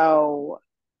 So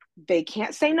they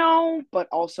can't say no, but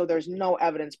also there's no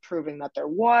evidence proving that there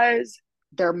was.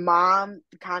 Their mom,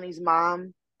 Connie,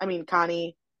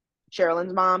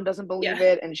 Sherilyn's mom doesn't Yeah. believe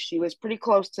it, and she was pretty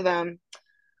close to them.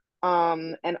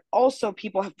 And also,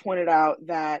 people have pointed out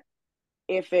that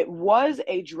if it was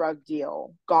a drug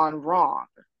deal gone wrong,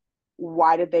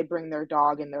 why did they bring their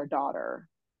dog and their daughter?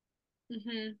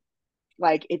 Hmm.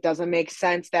 Like, it doesn't make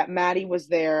sense that Maddie was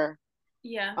there.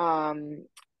 Yeah. Um,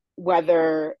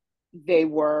 whether they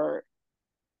were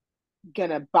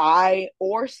gonna buy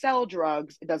or sell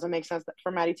drugs, it doesn't make sense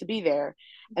for Maddie to be there.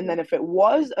 And Hmm. then if it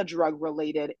was a drug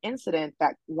related incident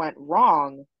that went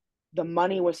wrong, the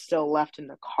money was still left in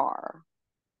the car.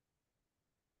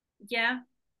 Yeah.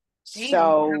 Damn, you have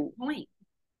So a point.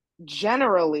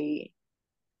 generally,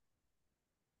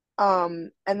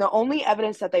 and the only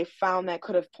evidence that they found that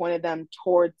could have pointed them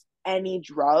towards any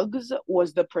drugs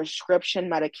was the prescription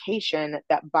medication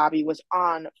that Bobby was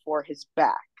on for his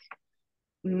back.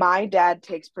 My dad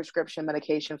takes prescription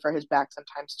medication for his back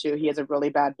sometimes too. He has a really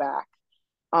bad back.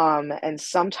 And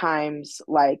sometimes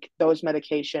like those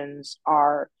medications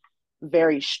are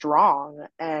very strong,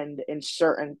 and in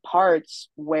certain parts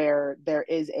where there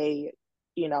is a,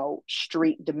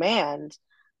 street demand,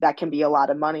 that can be a lot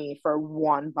of money for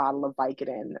one bottle of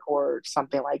Vicodin or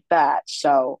something like that.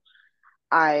 So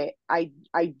I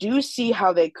do see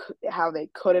how they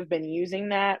could have been using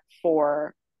that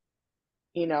for,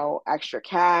 extra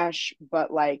cash,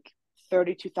 but like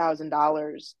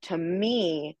 $32,000 to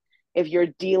me, if you're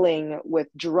dealing with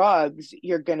drugs,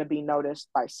 you're going to be noticed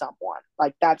by someone.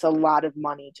 Like, that's a lot of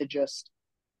money to just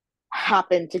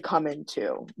happen to come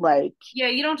into. Like, Yeah,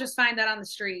 you don't just find that on the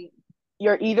street.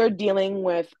 you're either dealing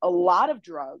with a lot of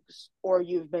drugs or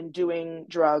you've been doing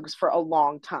drugs for a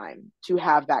long time to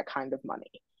have that kind of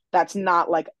money. That's not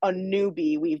like a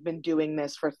newbie, we've been doing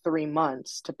this for 3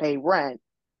 months to pay rent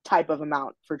type of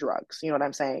amount for drugs. You know what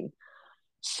I'm saying?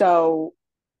 So,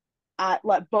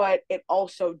 but it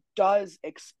also does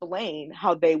explain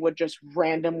how they would just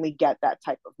randomly get that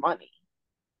type of money.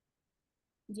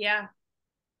 Yeah.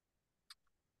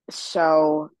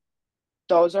 So,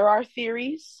 those are our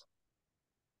theories.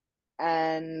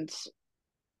 And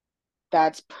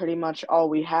that's pretty much all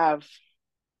we have.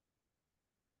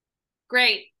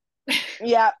 Great.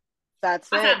 Yeah, that's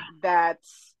it. Awesome.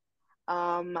 That's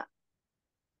um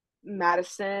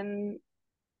Madison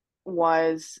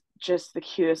was just the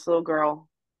cutest little girl,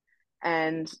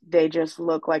 and they just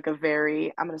look like a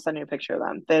very, I'm gonna send you a picture of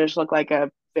them. They just look like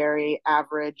a very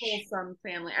average Wholesome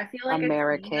family. I feel like I've seen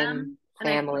American them, and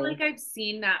I feel like family. I've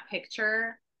seen that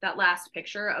picture, that last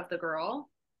picture of the girl.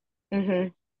 Hmm.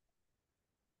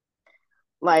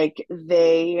 Like,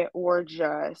 they were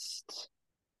just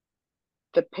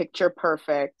the picture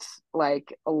perfect,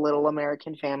 like a little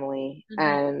American family, Hmm.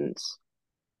 and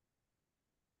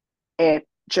it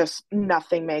just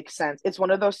nothing makes sense. It's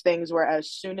one of those things where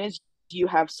as soon as you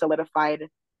have solidified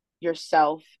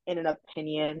yourself in an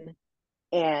opinion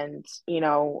and,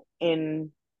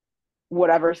 in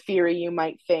whatever theory you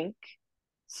might think,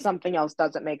 something else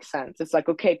doesn't make sense. It's like,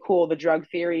 okay, cool, the drug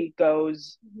theory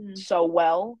goes Hmm. so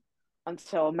well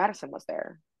until Madison was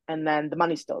there, and then the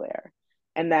money's still there.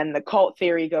 And then the cult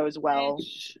theory goes well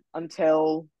Which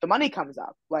until the money comes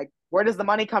up. Like, where does the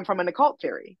money come from in the cult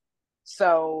theory?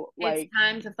 So, it's like,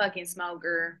 time to fucking smoke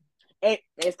her.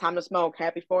 it's time to smoke.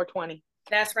 Happy 420.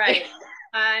 That's right.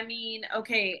 I mean,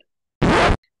 okay. All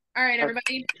right, Okay,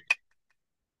 everybody.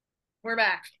 We're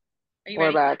back. Are you we're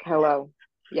ready? back. Hello.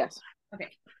 Yes. Okay.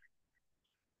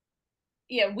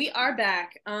 Yeah, we are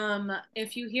back.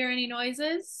 If you hear any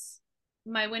noises,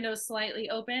 my window is slightly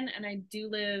open and I do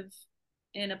live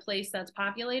in a place that's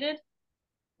populated.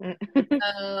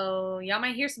 So y'all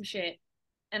might hear some shit.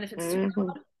 And if it's too Hmm.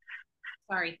 loud,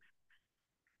 sorry.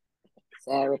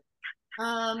 Sorry.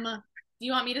 Do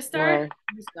you want me to start? Well,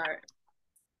 You start.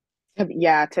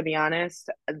 yeah, to be honest,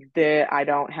 I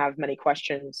don't have many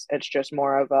questions. It's just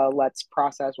more of a let's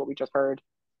process what we just heard.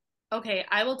 Okay,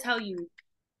 I will tell you.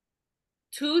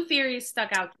 Two theories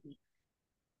stuck out to me.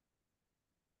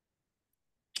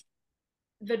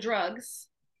 The drugs,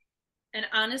 and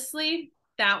honestly,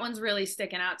 that one's really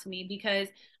sticking out to me because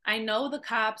I know the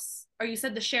cops, or you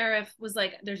said the sheriff was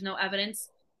like, there's no evidence.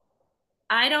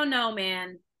 I don't know,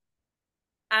 man.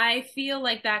 I feel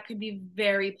like that could be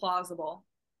very plausible,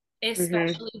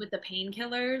 Hmm. especially with the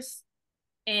painkillers.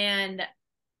 And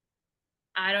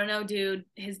I don't know, dude,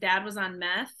 his dad was on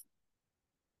meth.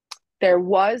 There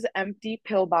was empty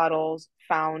pill bottles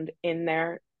found in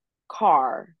their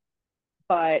car,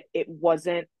 but it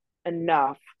wasn't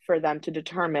enough for them to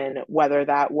determine whether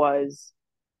that was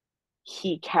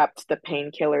he kept the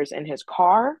painkillers in his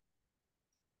car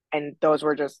and those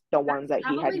were just the That's ones that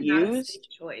he had probably not a safe used,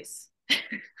 choice.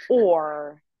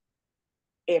 or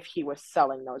if he was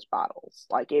selling those bottles.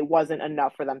 Like it wasn't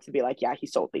enough for them to be like, yeah, he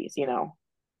sold these, you know?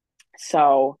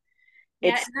 So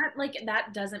Yeah, it's and that like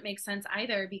that doesn't make sense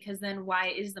either because then why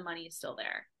is the money still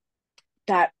there?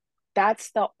 that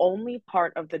that's the only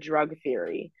part of the drug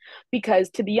theory. Because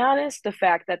to be honest, the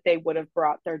fact that they would have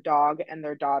brought their dog and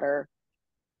their daughter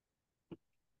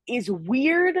is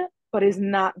weird, but is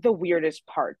not the weirdest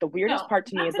part. The weirdest No, part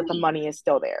to me not is to that the me. money is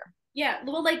still there. Yeah,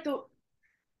 well, like the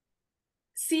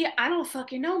see, I don't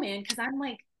fucking know, man, because I'm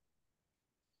like,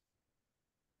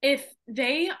 if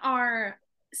they are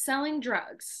selling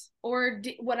drugs or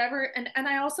whatever, and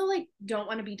I also like don't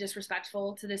want to be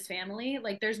disrespectful to this family.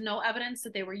 Like, there's no evidence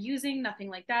that they were using, nothing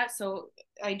like that. So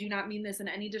I do not mean this in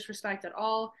any disrespect at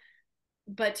all.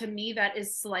 But to me, that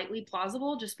is slightly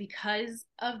plausible just because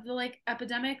of the like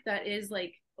epidemic that is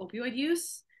like opioid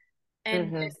use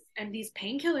and Mm-hmm. this and these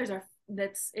painkillers are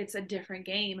that's it's a different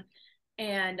game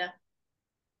and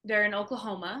they're in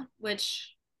Oklahoma,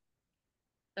 which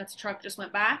that's a truck just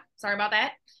went by. Sorry about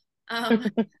that. Um,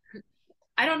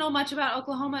 I don't know much about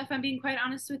Oklahoma if I'm being quite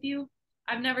honest with you.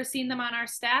 I've never seen them on our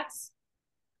stats,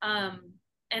 um,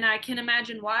 and I can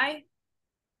imagine why.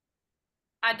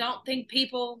 I don't think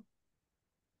people.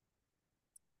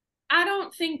 I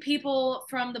don't think people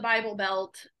from the Bible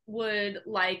Belt would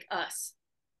like us,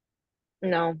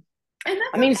 No. and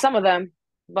I that's mean okay. some of them,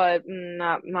 but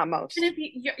not And most. if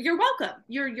you're welcome,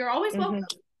 you're always welcome.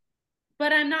 Mm-hmm.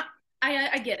 But I'm not.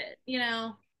 I get it.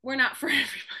 We're not for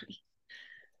everybody.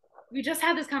 We just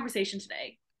had this conversation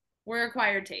today. We're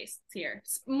acquired tastes here.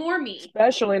 More me.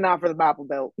 Especially not for the Bible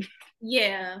Belt.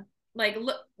 Yeah. Like,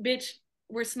 look, bitch,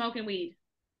 we're smoking weed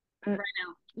right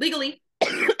now. Legally.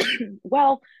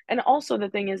 Well, and also the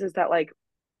thing is that like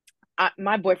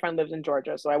my boyfriend lives in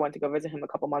Georgia, so I went to go visit him a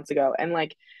couple months ago, and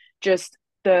like just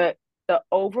the the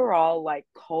overall like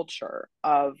culture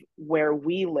of where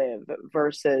we live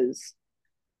versus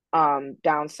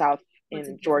down south What's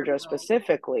a in different Georgia world?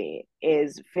 specifically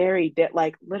is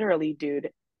like literally, dude,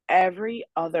 every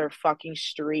other fucking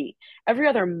street, every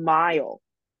other mile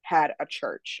had a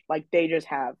church. Like they just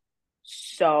have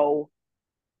so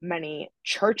many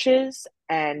churches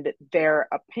and their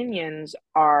opinions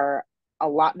are a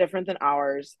lot different than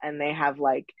ours, and they have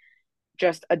like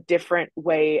just a different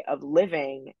way of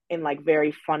living in like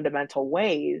very fundamental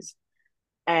ways.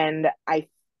 And I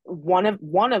one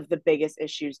of the biggest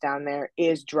issues down there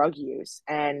is drug use,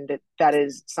 and that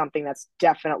is something that's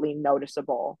definitely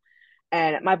noticeable.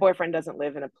 And my boyfriend doesn't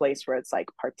live in a place where it's like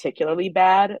particularly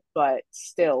bad, but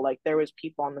still like there was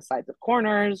people on the sides of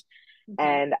corners. Mm-hmm.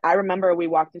 And I remember we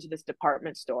walked into this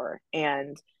department store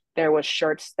and there was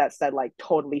shirts that said like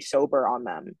totally sober on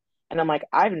them. And I'm like,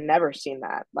 I've never seen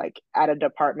that like at a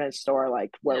department store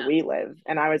like where Yeah. we live.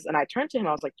 And I turned to him,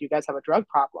 I was like, do you guys have a drug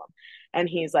problem? And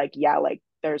he's like, yeah, like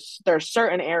there's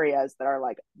certain areas that are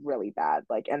like really bad,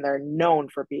 like, and they're known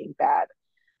for being bad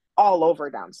all over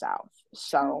down south.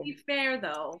 To So be fair,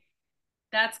 though,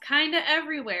 that's kind of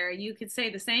everywhere. You could say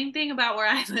the same thing about where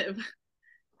I live.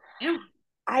 Yeah.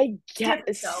 I It's different,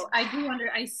 guess though. I do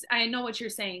I know what you're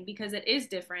saying because it is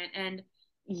different.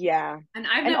 yeah. And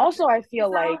I've And never been also I to the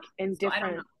feel South, like in so I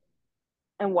don't know. different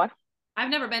and what? I've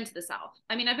never been to the South.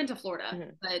 I mean, I've been to Florida,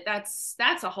 Mhm. but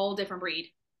that's a whole different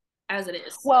breed as it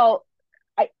is. Well,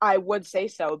 I would say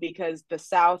so because the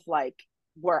South, like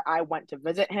where I went to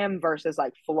visit him versus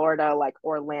like Florida, like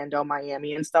Orlando,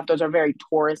 Miami, and stuff, those are very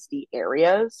touristy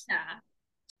areas. Yeah.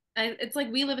 It's like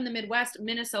we live in the Midwest.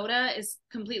 Minnesota is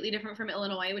completely different from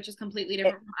Illinois, which is completely It,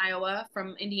 different from Iowa,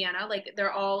 from Indiana. Like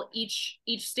they're all each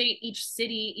state, each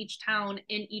city, each town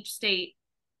in each state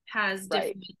has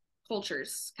right. different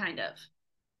cultures, kind of.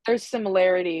 There's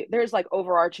similarity. There's like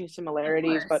overarching Of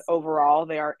similarities, but course. overall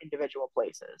they are individual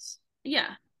places.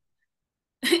 Yeah.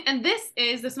 And this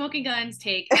is the Smoking Guns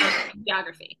take on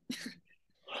geography.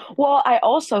 Well, I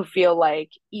also feel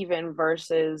like even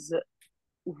versus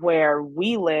where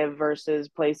we live versus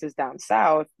places down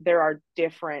south, there are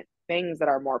different things that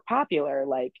are more popular.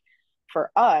 Like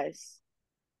for us,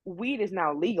 weed is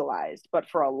now legalized, but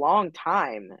for a long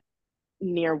time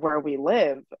near where we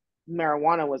live,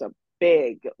 marijuana was a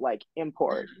big like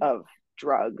import of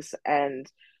drugs. And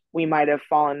we might have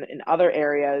fallen in other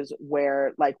areas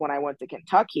where, like when I went to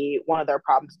Kentucky, one of their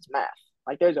problems is meth.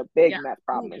 Like there's a Yeah. big meth Oh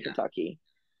problem in yeah. Kentucky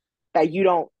that you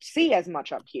don't see as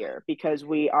much up here because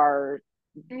we are,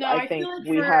 No, I I think feel like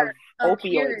we for have up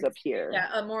here, opioids up it's here.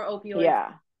 yeah, more opioids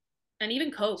Yeah. and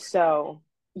even coke. So,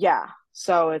 yeah.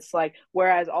 So it's like,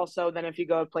 whereas also then if you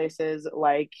go to places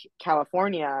like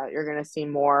California, you're going to see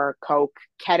more coke,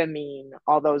 ketamine,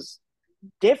 all those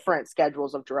different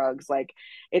schedules of drugs. Like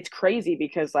it's crazy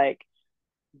because like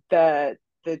the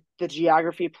the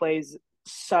geography plays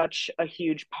such a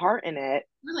huge part in it.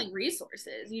 Or like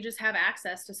resources. You just have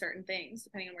access to certain things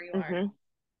depending on where you are. Hmm.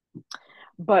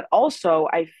 But also,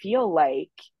 I feel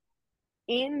like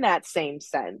in that same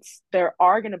sense, there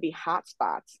are going to be hot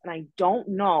spots. And I don't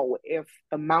know if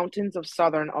the mountains of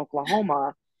southern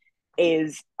Oklahoma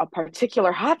is a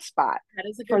particular hotspot That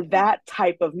is a for good point. that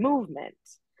type of movement.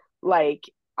 Like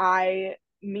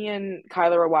me and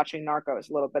Kyler were watching Narcos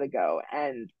a little bit ago,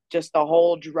 and just the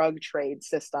whole drug trade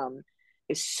system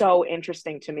is so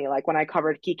interesting to me. Like when I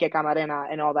covered Kike Camarena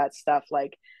and all that stuff,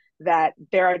 like that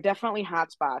there are definitely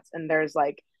hotspots, and there's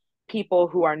like people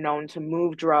who are known to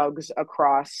move drugs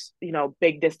across,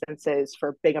 big distances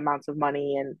for big amounts of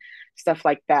money and stuff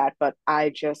like that. But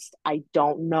I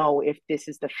don't know if this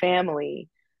is the family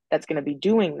that's going to be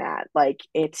doing that. Like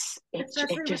it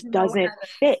Especially with just no doesn't evidence.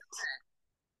 fit.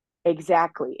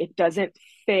 Exactly. It doesn't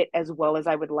fit as well as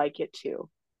I would like it to.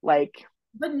 Like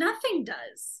But nothing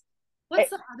does.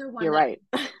 What's it, the other one you're that right.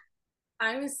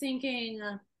 I was thinking?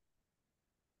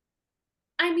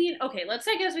 I mean, okay,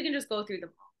 I guess we can just go through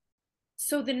them all.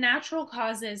 So the natural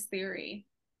causes theory,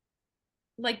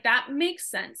 like that makes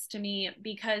sense to me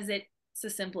because it's the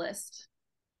simplest.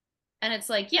 And it's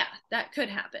like, yeah, that could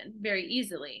happen very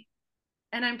easily.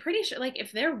 And I'm pretty sure, like,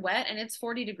 if they're wet and it's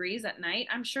 40 degrees at night,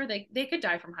 I'm sure they could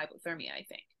die from hypothermia, I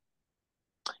think.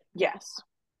 Yes.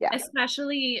 Yeah.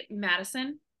 Especially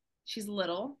Madison. She's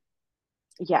little.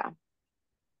 Yeah.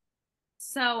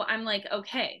 So I'm like,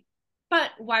 okay.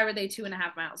 But why were they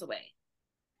 2.5 miles away?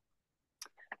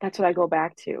 That's what I go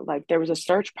back to. Like there was a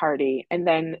search party, and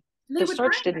then And they the would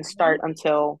search find didn't them, wouldn't start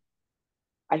until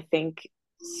I think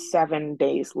 7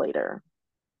 days later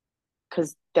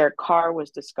because their car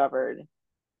was discovered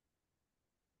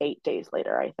 8 days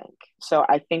later, I think. So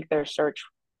I think their search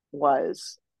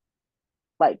was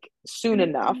like they? soon And the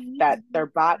enough remains that were their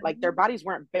found. bodies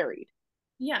weren't buried.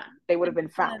 Yeah. They would have And been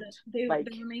they said found. the Like,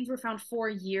 remains were found 4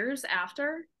 years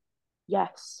after.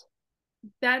 yes,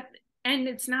 That and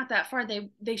it's not that far.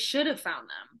 They should have found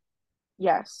them.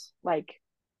 yes. Like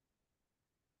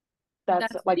that's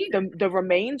That's like weird. the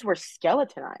remains were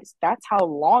skeletonized. That's how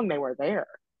long they were there.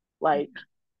 Yeah. Like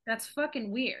That's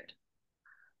fucking weird.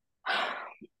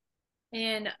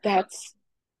 And that's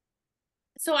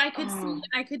so I could oh,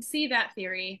 see that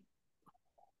theory.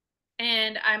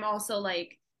 And I'm also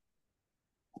like,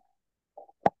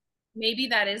 maybe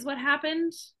that is what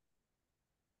happened.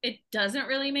 It doesn't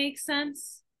really make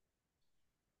sense.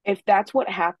 if that's what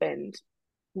happened,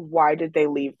 why did they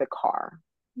leave the car?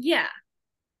 Yeah.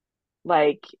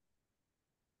 Like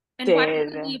And why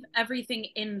did did they leave everything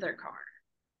in their car?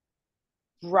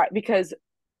 right because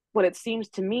what it seems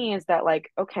to me is that like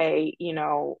okay,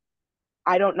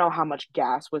 I don't know how much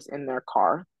gas was in their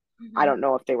car. I Mm-hmm. don't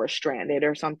know if they were stranded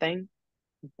or something,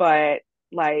 but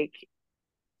like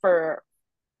for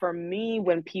for me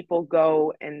when people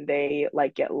go and they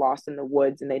like get lost in the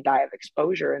woods and they die of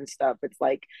exposure and stuff, it's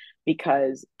like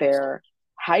because they're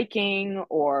hiking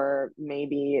or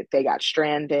maybe they got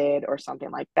stranded or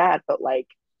something like that, but like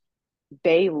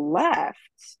they left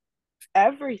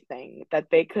everything that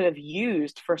they could have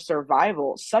used for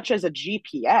survival, such as a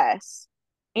GPS,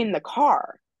 in the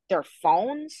car. Their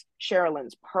phones,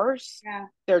 Sherilyn's purse, Yeah.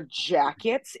 their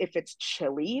jackets if it's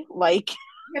chilly. Like,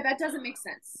 Yeah, that doesn't make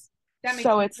sense. That makes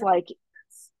so it's no like,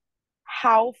 sense.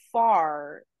 how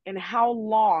far and how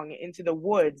long into the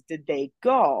woods did they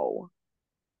go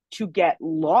to get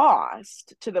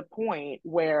lost to the point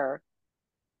where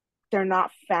they're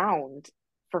not found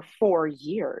for 4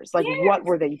 years? Like, what Years.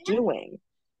 were they Yeah. doing?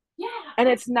 Yeah. And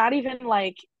it's not even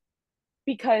like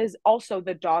because also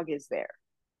the dog is there.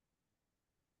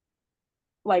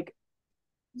 Like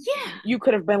Yeah. you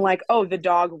could have been like, oh, the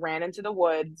dog ran into the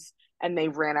woods and they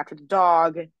ran after the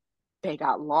dog. They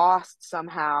got lost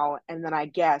somehow. And then I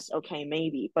guess, okay,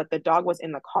 maybe, but the dog was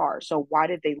in the car. So why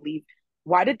did they leave?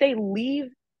 Why did they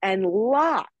leave and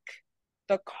lock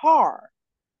the car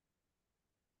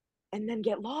and then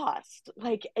get lost?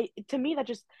 Like to me, that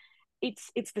just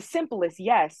it's the simplest,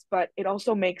 yes, but it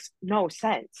also makes no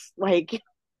sense. Like,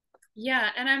 Yeah.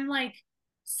 And I'm like,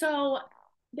 so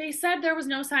they said there was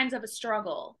no signs of a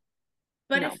struggle,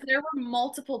 But if No. there were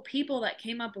multiple people that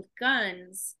came up with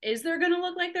guns, is there going to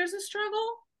look like there's a struggle?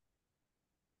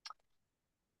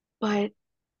 But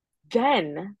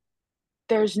then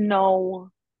there's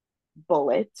no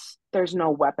bullets, there's no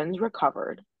weapons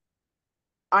recovered.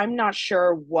 I'm not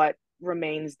sure what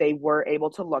remains they were able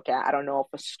to look at. I don't know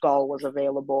if a skull was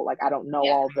available. Like, I don't know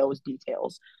Yeah. all those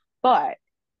details. But,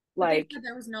 But they like, said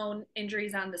there was no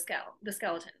injuries on the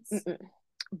skeletons.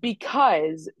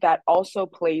 because that also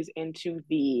plays into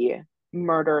the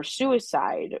murder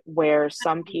suicide, where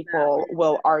some That. people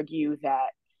will argue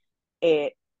that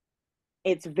it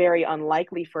it's very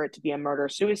unlikely for it to be a murder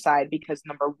suicide because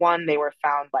number one, they were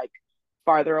found like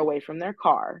farther away from their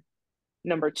car.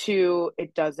 Number two,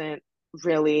 it doesn't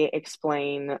really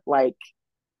explain like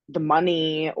the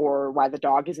money or why the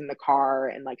dog is in the car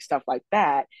and like stuff like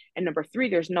that. And number three,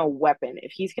 there's no weapon.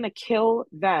 If he's going to kill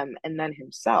them and then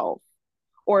himself,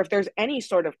 or if there's any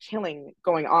sort of killing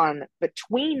going on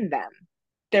between them,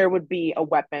 there would be a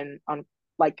weapon on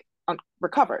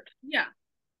recovered. Yeah.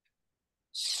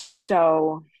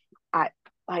 So I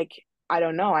like I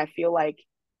don't know. I feel like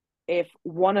if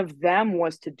one of them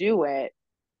was to do it,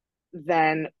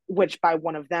 then which by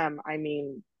one of them I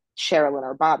mean Sherilyn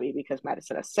or Bobby because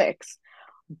Madison is six.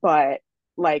 But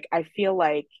like I feel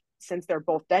like since they're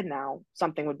both dead now,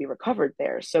 something would be recovered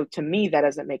there. So to me, that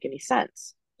doesn't make any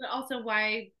sense. But also,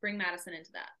 why bring Madison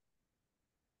into that?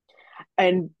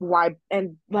 And why?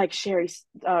 And like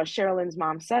Sherilyn's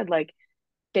mom said, like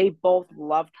they both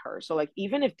loved her. So like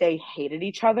even if they hated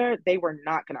each other, they were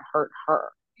not gonna hurt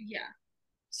her. Yeah.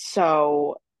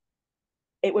 So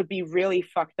it would be really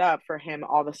fucked up for him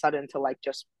all of a sudden to like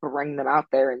just bring them out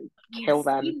there and We've kill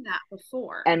them seen that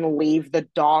before. and leave the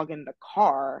dog in the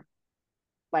car.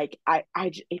 Like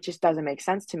it just doesn't make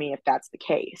sense to me if that's the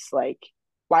case. Like,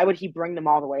 why would he bring them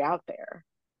all the way out there?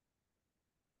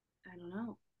 I don't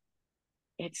know.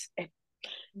 It,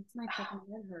 It's my fucking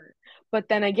head hurt. but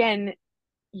then again,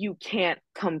 you can't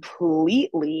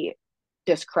completely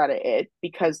discredit it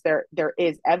because there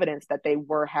is evidence that they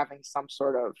were having some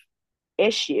sort of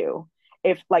issue.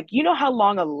 If like you know how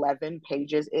long 11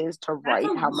 pages is to That's a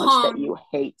write how much that long. you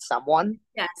hate someone,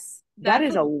 Yes, that that's a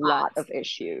is a lot. lot of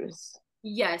issues.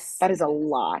 Yes. That is a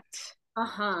lot.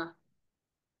 Uh-huh.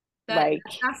 Like,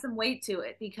 That's got some weight to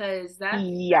it because that's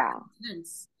yeah,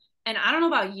 intense. And I don't know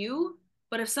about you,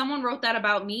 but if someone wrote that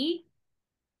about me,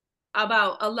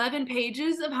 about 11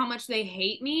 pages of how much they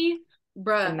hate me,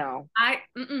 bruh, no. I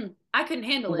couldn't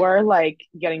handle it. We're like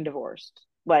getting divorced.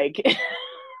 Like,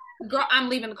 Girl, I'm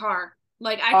leaving the car.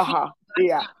 Like uh-huh. I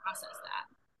Yeah. can't process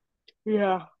that.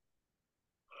 Yeah.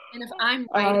 And if I'm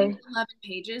writing I 11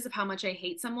 pages of how much I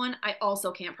hate someone, I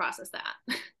also can't process that.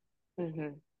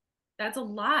 mhm. That's a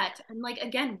lot. And like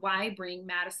again, why bring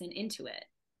Madison into it?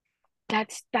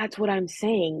 That's what I'm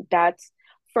saying. That's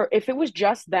for if it was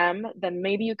just them, then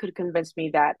maybe you could convince me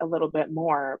that a little bit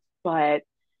more. But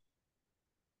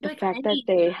the Like fact that any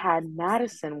they good had person.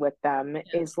 Madison with them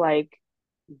Yeah. is like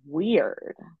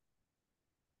weird.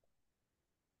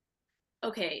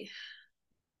 Okay.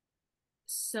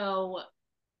 So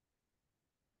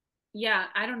yeah,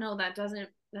 I don't know. That doesn't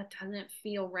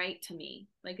feel right to me.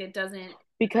 Like it doesn't.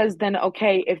 Because then,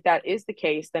 okay, if that is the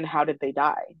case, then how did they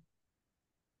die?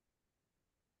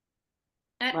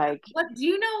 eh, Like, what do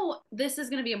you know? This is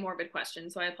going to be a morbid question,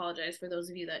 so I apologize for those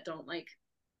of you that don't like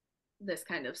this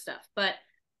kind of stuff. But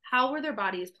how were their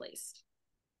bodies placed?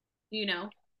 Do you know?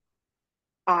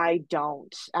 I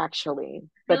don't actually, I feel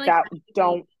but like that that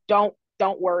could be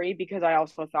don't worry because I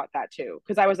also thought that too.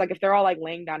 Because I was like, if they're all like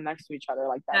laying down next to each other,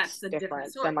 like that's that's a different different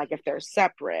than story. like if they're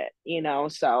separate, you know.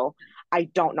 So I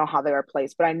don't know how they were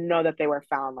placed, but I know that they were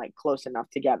found like close enough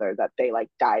together that they like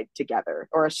died together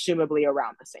or assumably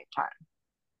around the same time.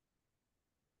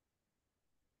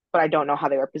 But I don't know how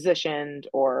they were positioned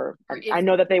or Or I if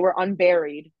know that they were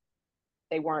unburied.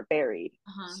 They weren't buried.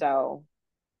 uh-huh. So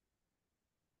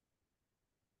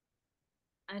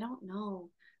I don't know.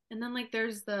 And then like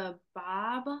there's the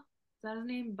Bob, is that his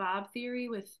name? Bob theory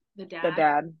with the the dad.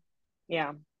 dad,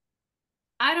 yeah.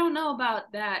 I don't know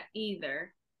about that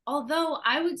either. Although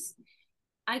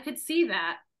I could see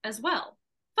that as well.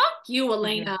 Fuck you, Mm-hmm.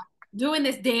 Elena, doing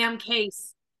this damn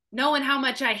case, knowing how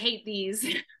much I hate these.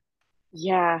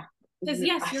 Yeah. Because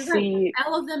yes, I you're right. see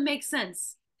All of them make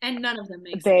sense, and none of them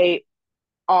make sense. they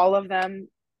all of them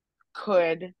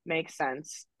could make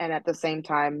sense and at the same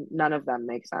time none of them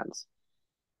make sense.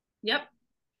 Yep.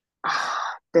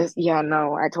 This yeah,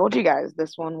 no, I told you guys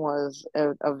this one was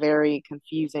a very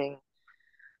confusing,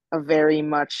 a very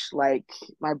much like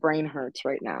my brain hurts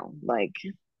right now. Like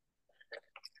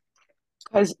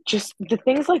because just the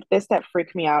things like this that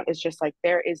freak me out is just like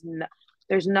there is no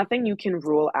there's nothing you can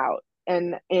rule out.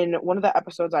 And in one of the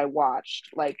episodes I watched,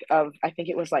 like of I think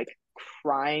it was like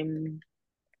crime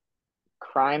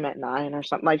crime at nine or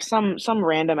something, like some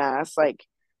random ass like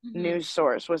Mm-hmm. news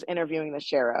source was interviewing the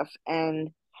sheriff,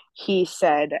 and he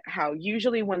said how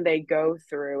usually when they go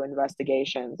through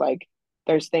investigations, like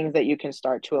there's things that you can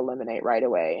start to eliminate right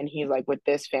away. And he's like, with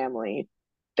this family,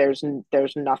 there's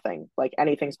nothing, like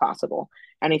anything's possible.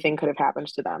 Anything could have happened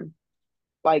to them.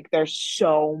 Like there's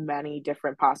so many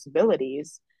different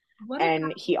possibilities. What And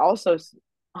about? he also,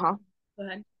 huh? Go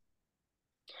ahead.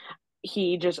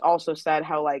 He just also said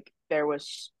how like there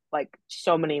was like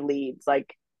so many leads.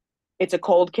 Like it's a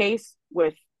cold case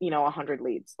with 100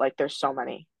 leads. Like there's so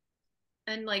many.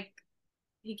 And like,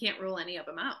 he can't rule any of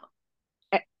them out.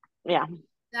 Eh, yeah.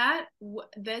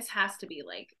 This has to be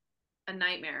like a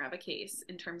nightmare of a case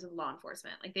in terms of law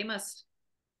enforcement. Like they must.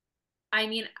 I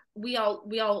mean, we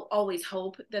all always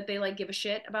hope that they like give a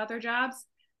shit about their jobs,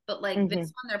 but like this Hmm.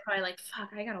 one, they're probably like, "Fuck,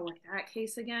 I gotta work that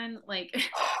case again." Like,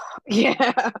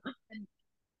 Yeah.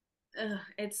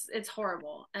 it's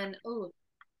horrible, and oh,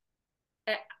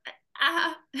 eh,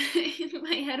 ah,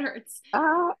 my head hurts.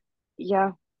 uh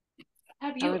yeah,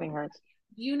 Have you? everything hurts.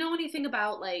 Do you know anything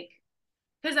about like?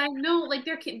 Because I know like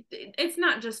there can. It's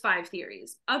not just five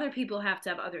theories. Other people have to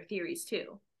have other theories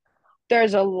too.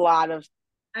 there's a lot of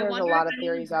I there's a wonder if lot of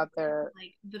anyone's theories ever out there.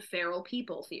 like the feral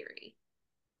people theory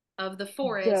of the The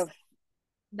forest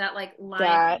that like line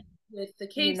that with the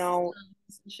you cave know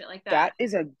systems and shit like that. that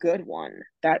is a good one.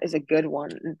 That is a good one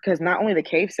because not only the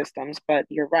cave systems, but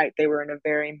you're right, they were in a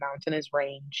very mountainous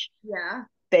range. Yeah.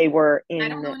 They were I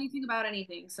don't know in. anything about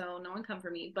anything, so no one come for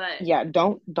me. But Yeah,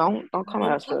 don't come at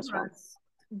no us for this one. trust.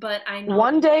 But I know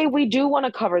One day we do want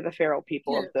to cover the feral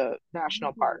people too. of the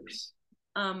national parks,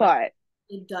 Um, but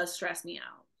it does stress me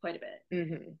out quite a bit.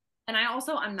 mhm, And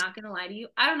I'm not gonna lie to you,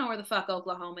 I don't know where the fuck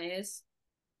Oklahoma is.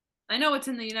 I know it's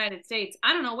in the United States.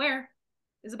 I don't know where.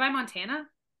 Is it by Montana?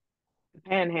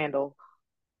 Panhandle.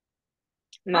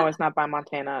 What? No, it's not by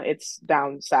Montana. It's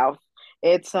down south.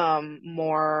 It's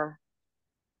more.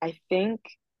 I think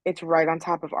it's right on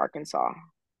top of Arkansas,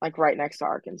 like right next to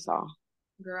Arkansas,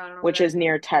 Girl, I don't know where which that is is.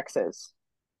 near Texas.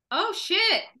 Oh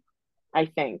shit. I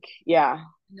think. Yeah.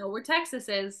 I know where Texas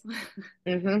is.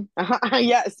 Mm-hmm.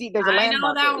 Yeah. See, there's a I land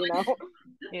know marker. that one.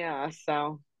 Yeah.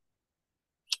 So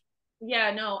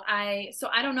Yeah, no, I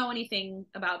don't know anything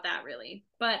about that really,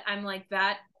 but I'm like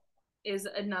that is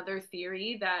another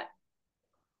theory that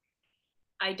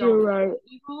I don't you're think right. should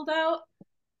be ruled out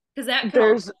because that could also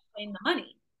There's. explain the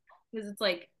money because it's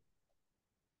like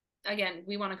again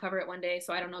we want to cover it one day,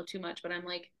 so I don't know too much, but I'm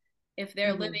like if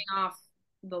they're Mhm. living off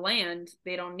the land,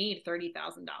 they don't need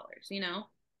 $30,000, you know?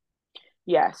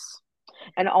 Yes.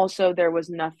 And also, there was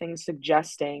nothing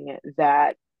suggesting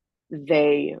that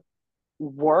they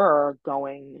were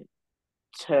going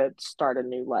to start a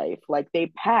new life. Like they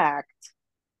packed,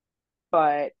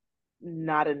 but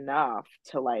not enough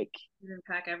to like, You didn't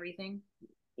pack everything.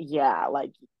 yeah,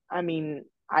 like, I mean,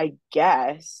 I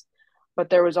guess, but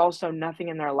there was also nothing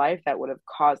in their life that would have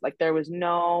caused, like, there was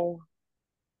no,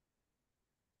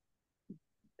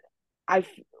 I,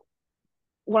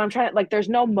 what I'm trying to, like, there's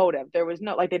no motive. There was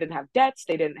no, like, they didn't have debts.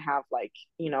 They didn't have, like,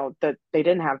 they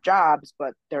didn't have jobs,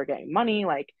 but they're getting money.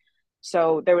 Like,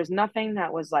 so there was nothing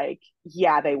that was like,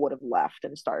 yeah, they would have left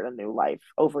and started a new life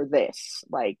over this.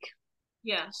 Like,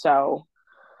 Yeah. so,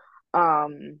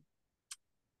 um,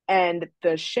 and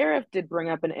the sheriff did bring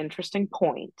up an interesting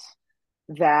point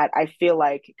that I feel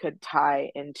like could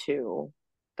tie into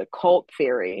the cult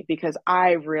theory because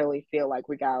I really feel like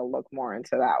we got to look more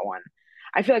into that one.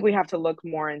 I feel like we have to look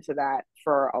more into that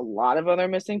for a lot of other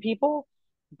missing people,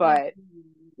 but Mhm.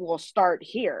 we'll start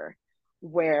here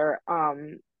where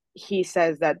he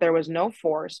says that there was no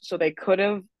force, so they could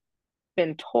have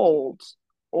been told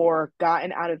or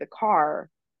gotten out of the car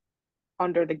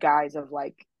under the guise of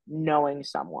like knowing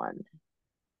someone.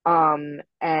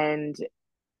 And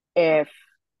if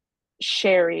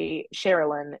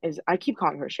Sherilyn is, I keep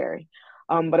calling her Sherry.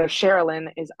 But if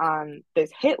Sherilyn is on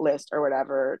this hit list or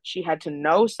whatever, she had to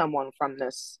know someone from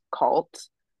this cult.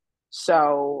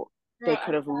 So Girl, they I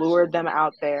could have forgot she lured was on them a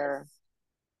out hit there. list.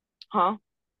 Huh?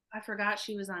 I forgot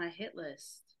she was on a hit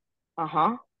list.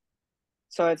 Uh-huh.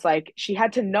 So it's like she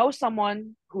had to know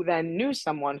someone who then knew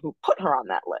someone who put her on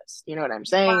that list. You know what I'm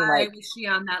saying? Why Like, was she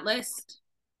on that list?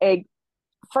 a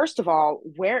first of all,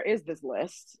 where is this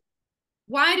list?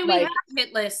 Why do we have Like,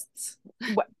 hit lists?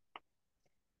 what?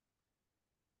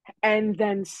 And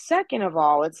then second of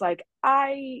all, it's like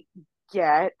I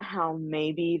get how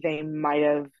maybe they might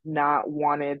have not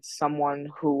wanted someone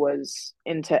who was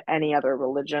into any other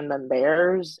religion than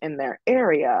theirs in their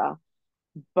area,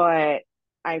 but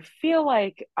I feel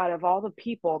like out of all the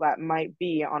people that might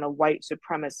be on a white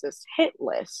supremacist hit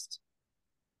list,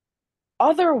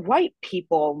 other white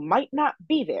people might not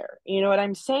be there. You know what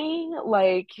I'm saying?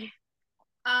 Like,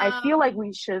 I feel like Um,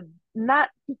 we should not,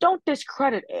 don't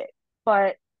discredit it,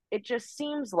 but it just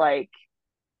seems like,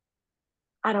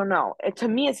 I don't know. To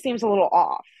me, it seems a little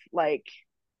off. Like,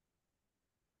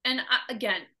 and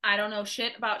again, I don't know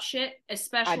shit about shit, I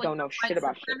especially don't know white shit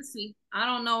about shit. supremacy. I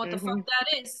don't know what the fuck Hmm.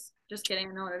 that is. Just kidding,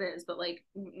 I know what it is, but like,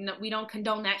 no, we don't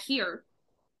condone that here.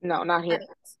 No, not here.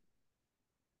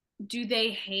 But do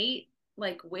they hate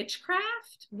like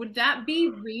witchcraft? Would that be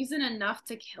reason enough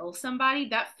to kill somebody?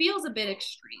 That feels a bit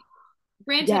extreme.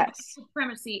 Granted, Yes. white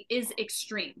supremacy is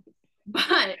extreme,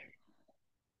 but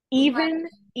like,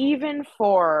 Even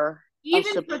for a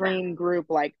even for them, supreme group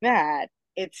like that,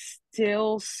 it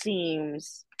still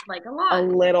seems like a a lot.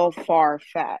 little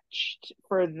far-fetched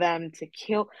for them to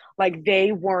kill. Like,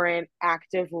 they weren't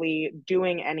actively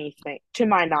doing anything, to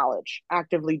my knowledge,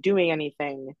 actively doing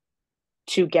anything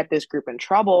to get this group in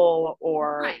trouble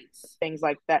or Right. things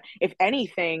like that. If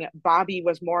anything, Bobby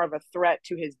was more of a threat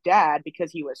to his dad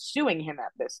because he was suing him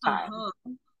at this time.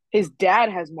 Uh-huh. His dad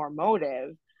has more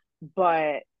motive,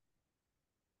 but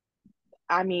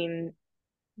I mean,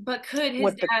 But could his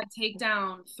with the dad take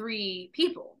down three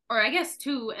people? Or I guess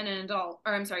two and an adult,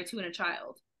 or I'm sorry, two and a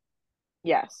child.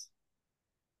 yes.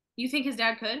 You think his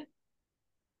dad could?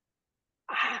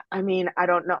 I mean, I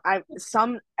don't know. I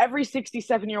some every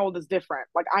 67-year-old is different.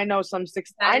 Like, That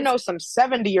I is know some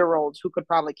 70-year-olds who could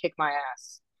probably kick my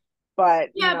ass.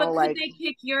 But, Yeah, but could like, they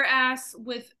kick your ass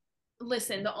with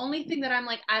listen, the only thing that I'm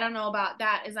like, I don't know about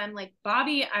that is I'm like,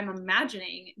 Bobby, I'm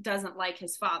imagining doesn't like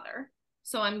his father.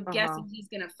 So I'm uh-huh. guessing he's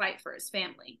gonna fight for his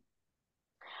family.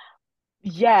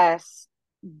 Yes,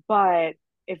 but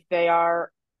if they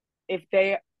are if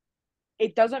they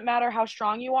it doesn't matter how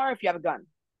strong you are if you have a gun,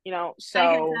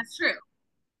 I guess so that's true.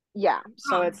 yeah,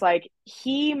 so Um, it's like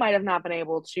he might have not been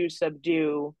able to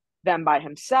subdue them by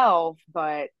himself,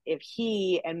 but if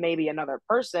he and maybe another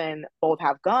person both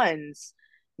have guns,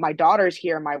 my daughter's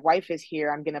here, my wife is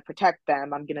here, I'm going to protect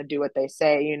them, I'm going to do what they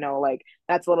say, like,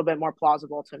 that's a little bit more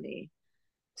plausible to me.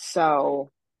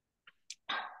 So,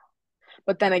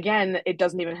 but then again, it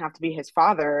doesn't even have to be his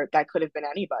father, that could have been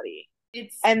anybody.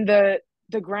 it's And the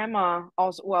grandma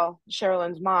also, well,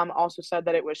 Sherilyn's mom also said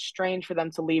that it was strange for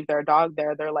them to leave their dog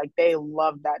there. They're like, they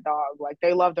love that dog. Like,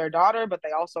 they love their daughter, but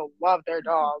they also love their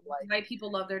dog. Like, white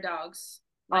people love their dogs.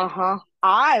 Like uh-huh.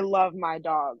 I love my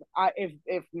dog.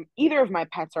 If either of my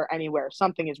pets are anywhere,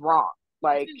 something is wrong.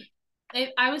 Like,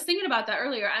 I was thinking about that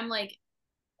earlier. I'm like,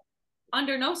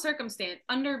 under no circumstance,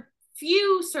 under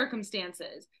few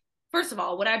circumstances, first of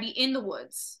all, would I be in the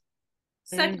woods?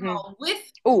 Second of mm-hmm. all,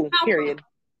 with Oh, Malcolm. period.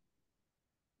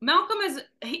 Malcolm is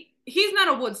he's not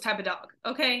a woods type of dog,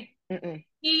 okay? Mm-mm.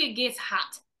 He gets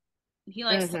hot. He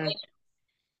likes to Mm-hmm.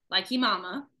 like he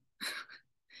mama.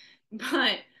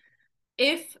 But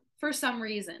if for some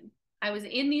reason I was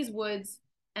in these woods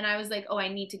and I was like, oh, I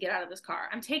need to get out of this car,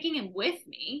 I'm taking him with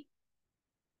me.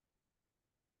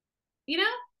 You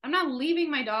know, I'm not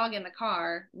leaving my dog in the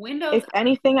car, windows If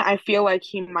anything, I feel like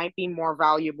he might be more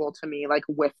valuable to me, like,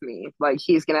 with me. Like,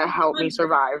 he's gonna help me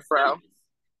survive, bro. 100%.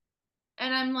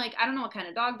 And I'm like, I don't know what kind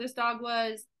of dog this dog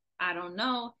was. I don't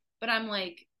know. But I'm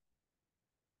like,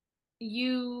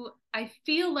 I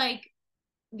feel like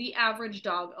the average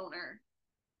dog owner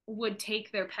would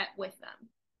take their pet with them.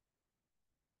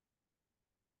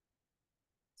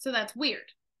 So that's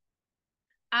weird.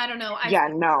 I don't know. Yeah,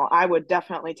 no, I would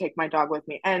definitely take my dog with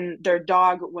me. And their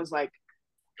dog was like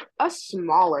a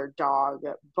smaller dog,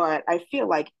 but I feel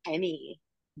like any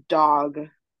dog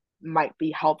might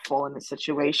be helpful in a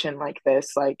situation like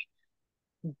this. Like,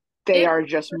 they if are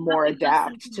just there's more nothing less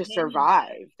than adept to companionship.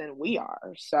 survive than we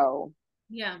are. So,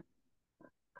 Yeah.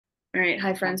 All right.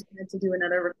 Hi, friends. We had to do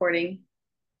another recording.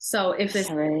 So if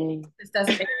sorry. this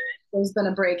doesn't make there's been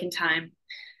a break in time.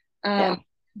 Yeah. Um,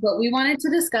 but we wanted to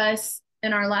discuss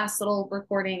in our last little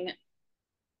recording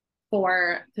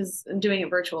for because doing it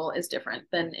virtual is different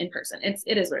than in person.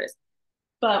 It is what it is.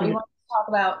 But we Mhm. want to talk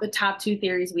about the top two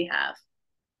theories we have.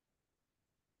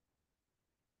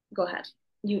 Go ahead.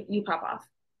 You pop off.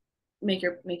 Make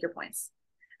your points.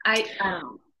 I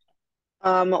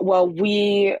don't know. Well,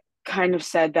 we kind of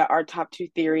said that our top two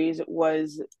theories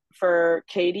was, for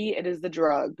Katie, it is the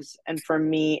drugs, and for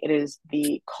me, it is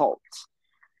the cult.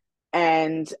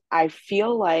 And I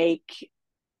feel like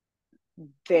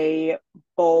they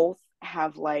both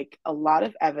have like a lot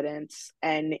of evidence,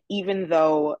 and even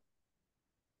though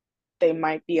they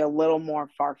might be a little more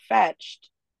far-fetched,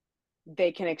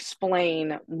 they can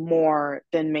explain more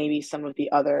than maybe some of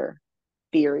the other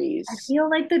I theories. feel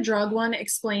like the drug one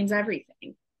explains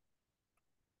everything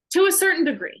to a certain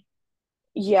degree.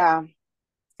 Yeah,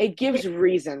 it It, gives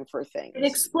reason for it things.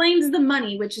 explains the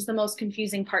money, which is the most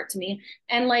confusing part to me.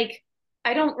 And like,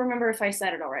 I don't remember if I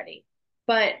said it already,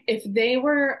 but if they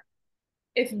were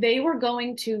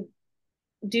going to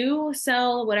do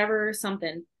sell whatever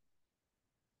something,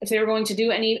 if they were going to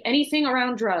do anything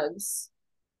around drugs,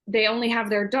 they only have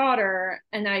their daughter,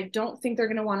 and I don't think they're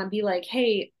going to want to be like,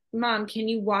 hey, mom, can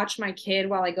you watch my kid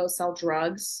while I go sell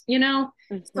drugs, you know?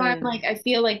 So I'm Hmm. like, I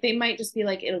feel like they might just be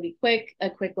like, it'll be quick, a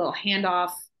quick little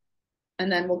handoff,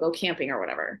 and then we'll go camping or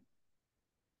whatever,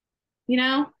 you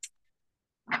know?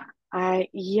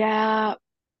 Yeah,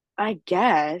 I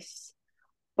guess.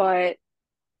 But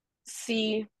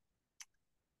see,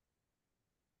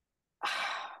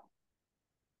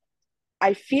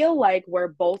 I feel like where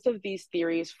both of these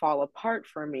theories fall apart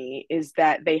for me is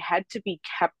that they had to be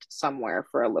kept somewhere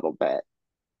for a little bit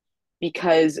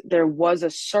because there was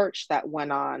a search that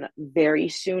went on very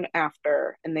soon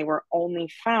after, and they were only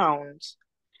found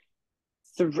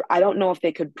through, I don't know if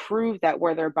they could prove that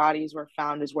where their bodies were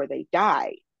found is where they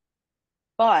died,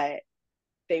 but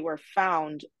they were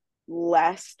found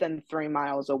less than 3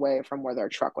 miles away from where their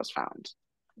truck was found.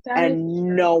 That is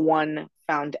And no true. one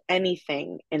found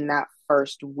anything in that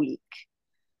first week.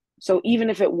 So even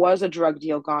if it was a drug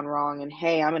deal gone wrong and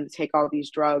hey, I'm going to take all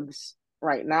these drugs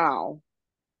right now,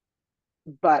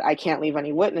 but I can't leave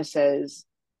any witnesses,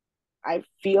 I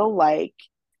feel like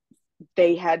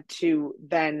they had to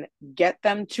then get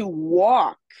them to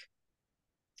walk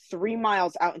 3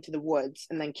 miles out into the woods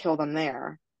and then kill them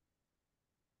there.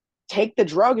 Take the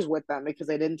drugs with them because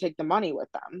they didn't take the money with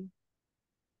them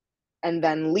and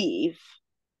then leave.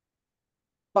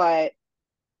 But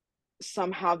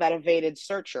somehow that evaded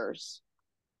searchers.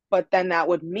 But then that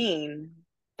would mean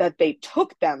that they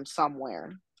took them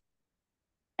somewhere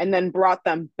and then brought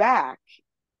them back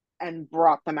and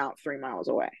brought them out 3 miles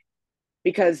away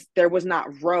because there was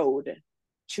not road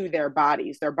to their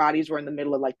bodies. Their bodies were in the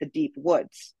middle of like the deep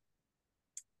woods.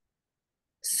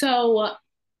 So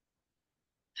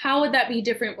how would that be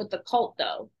different with the cult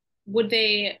though? Would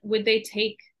they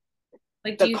take,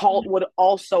 like, do The you cult think would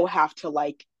also have to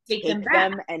like take them take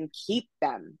back? them and keep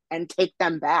them and take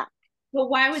them back. But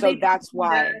why would So they take that's them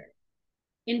why back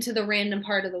into the random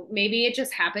part of the, maybe it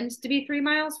just happens to be 3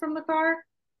 miles from the car?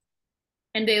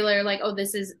 And they are like, oh,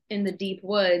 this is in the deep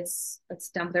woods. Let's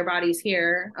dump their bodies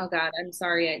here. Oh God, I'm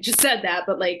sorry I just said that,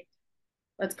 but like,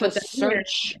 let's the put them here.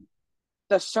 search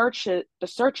the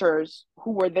searchers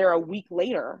who were there a week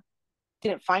later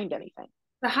didn't find anything.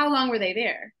 But how long were they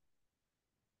there?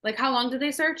 Like, how long did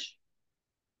they search?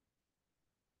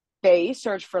 They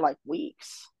searched for like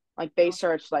weeks. Like they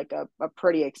searched like a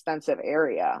pretty extensive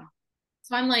area.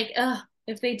 So I'm like, ugh,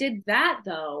 if they did that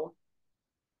though,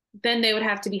 then they would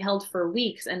have to be held for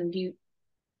weeks. And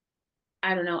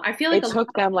I don't know. I feel like It a lot,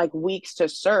 took them like weeks to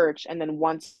search, and then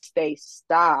once they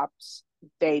stopped,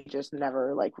 they just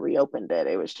never like reopened it.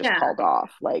 It was just yeah. called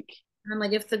off. Like I'm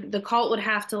like, if the cult would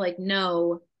have to like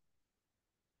know,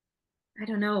 I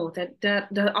don't know.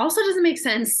 That also doesn't make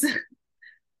sense.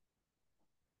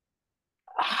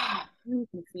 I'm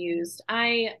confused.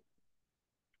 I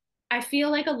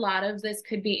feel like a lot of this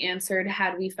could be answered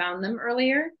had we found them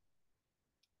earlier,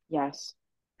 yes,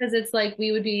 because it's like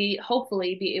we would be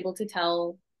hopefully be able to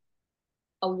tell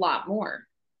a lot more.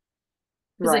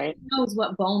 Because like right, who knows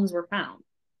what bones were found?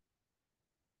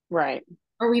 right.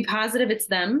 Are we positive it's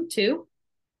them too?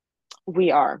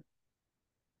 We are.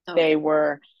 Okay. They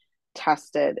were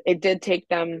tested. It did take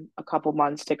them a couple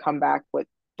months to come back with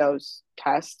those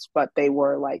tests, but they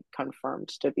were like confirmed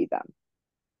to be them.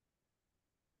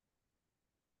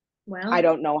 I Well,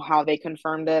 don't know how they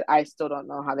confirmed it. I still don't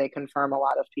know how they confirm a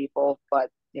lot of people, but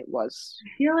it was I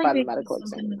feel like by the they did medical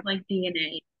something with examiner. like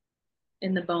DNA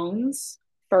in the bones.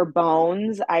 For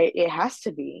bones, I it has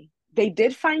to be. They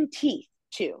did find teeth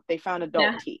too. They found adult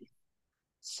Yeah. teeth.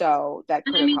 So that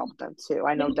And could I have mean, helped them too.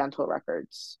 I know dental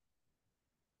records.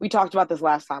 We talked about this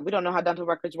last time. We don't know how dental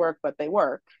records work, but they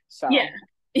work. yeah. So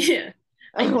Yeah.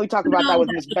 I do we talked about that know with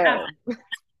that Miss would happen. Bear.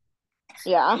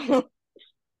 Yeah.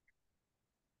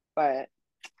 But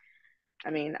I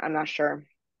mean, I'm not sure.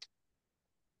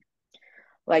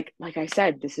 Like I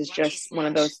said, this is just one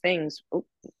of those things. Oh,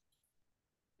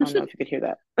 I don't know if you could hear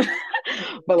that.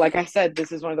 But like I said,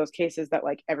 this is one of those cases that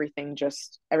like everything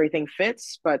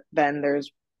fits, but then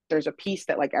there's a piece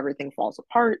that like everything falls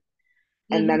apart.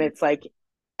 And then Mhm. it's like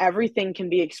everything can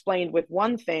be explained with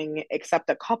one thing except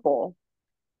a couple,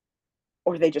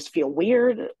 or they just feel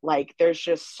weird. Like there's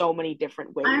just so many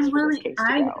different ways I'm for this willing. case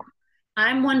to go.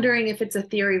 I'm wondering if it's a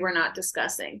theory we're not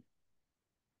discussing.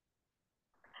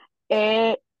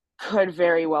 It could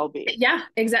very well be. Yeah,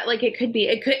 exactly. Like it could be,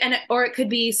 it could, and or it could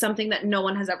be something that no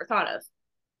one has ever thought of.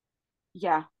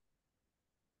 Yeah,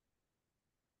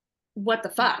 What the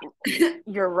fuck?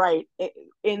 you're right.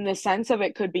 In the sense of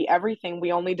it could be everything.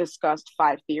 We only discussed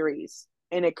five theories,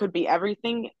 and it could be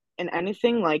everything and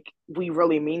anything. Like we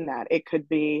really mean that. It could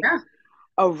be Yeah.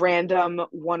 a random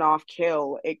one-off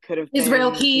kill. It could have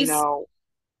Israel been, keys. oh,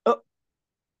 don't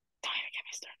even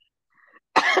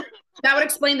get me That would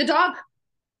explain the dog.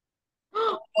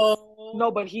 started. No,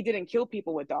 Oh. but he didn't kill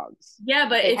people with dogs. Yeah,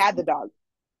 but They if had the dog.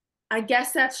 I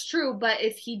guess that's true, but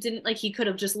if he didn't, like, he could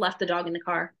have just left the dog in the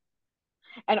car.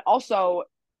 And also,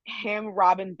 him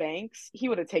robbing banks, he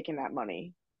would have taken that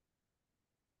money.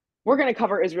 We're going to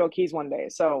cover Israel Keys one day,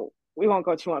 so we won't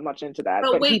go too much into that.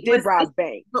 But But he wait, did rob but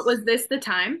banks. was this the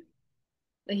time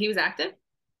that he was active?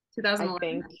 I 2011?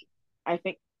 think, I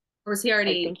think, Or was he I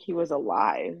already? think he was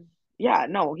alive. Yeah,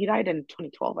 no, he died in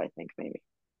 2012, I think, maybe.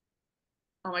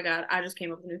 Oh my God, I just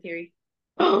came up with a new theory.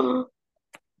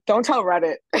 Don't tell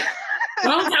Reddit.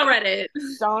 Don't tell Reddit.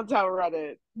 Don't tell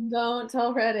Reddit. Don't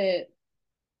tell Reddit.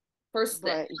 First,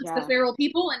 But it's the yeah, feral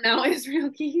people, and now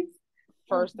Israel Keys.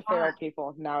 Oh first the God, feral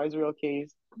people, now Israel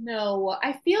Keys. no.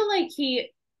 I feel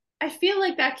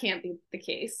like that can't be the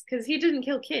case because he didn't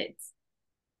kill kids.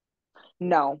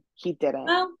 No, he didn't.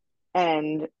 Well,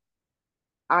 And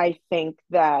I think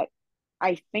that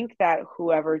I think that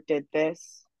whoever did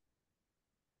this,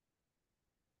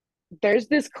 there's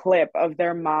this clip of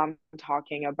their mom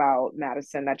talking about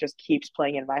Madison that just keeps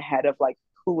playing in my head of like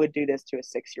who would do this to a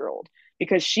 6-year old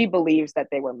because she believes that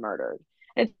they were murdered.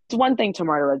 It's one thing to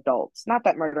murder adults. Not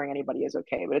that murdering anybody is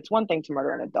okay, but it's one thing to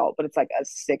murder an adult, but it's like a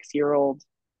 6-year old,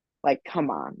 like, come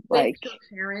on, with like the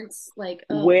parents, like,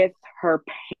 oh with her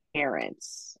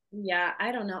parents. yeah,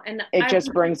 I don't know, and It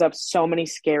just brings up so many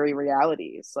scary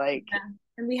realities. Like, yeah.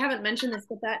 And we haven't mentioned this,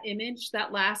 but that image,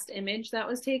 that last image that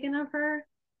was taken of her,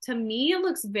 to me, it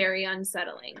looks very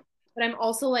unsettling. But I'm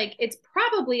also like, it's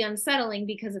probably unsettling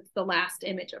because it's the last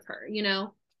image of her, you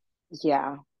know?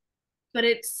 yeah, But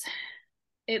it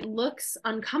looks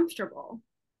uncomfortable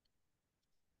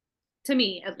to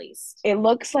me, at least. it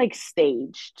looks like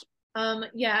staged.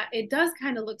 Yeah, it does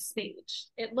kind of look staged.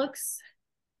 It looks,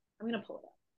 I'm gonna pull it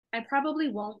up. I probably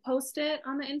won't post it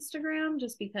on the Instagram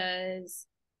just because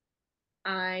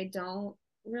I don't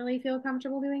really feel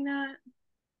comfortable doing that.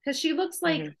 Because she looks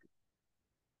Mm-hmm.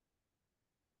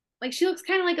 like she looks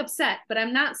kind of like upset, but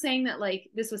I'm not saying that like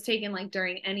this was taken like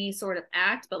during any sort of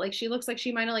act, but like she looks like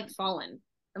she might have like fallen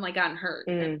and like gotten hurt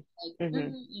and like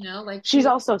Mm-hmm. you know, like She's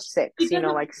also she 6, doesn't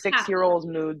look like 6 year happy. olds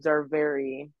moods are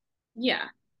very, Yeah.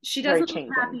 She very doesn't look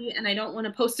changing. happy, and I don't want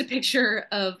to post a picture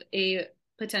of a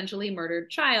potentially murdered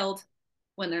child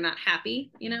when they're not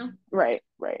happy, you know? Right,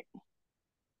 right.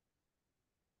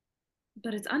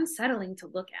 But it's unsettling to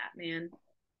look at, man.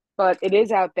 But it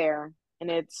is out there, and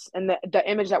the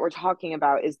image that we're talking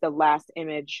about is the last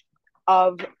image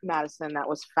of Madison that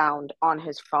was found on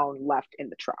his phone left in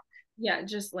the truck. Yeah,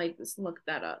 just like just look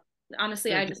that up.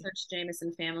 Honestly, I just Mm-hmm. searched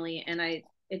Jamison Family and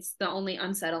it's the only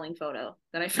unsettling photo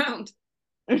that I found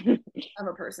of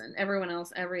a person. Everyone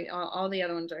else, all the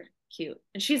other ones are cute.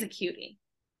 And she's a cutie.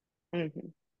 Mm-hmm.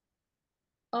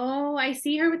 Oh, I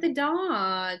see her with the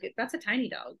dog. That's a tiny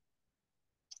dog.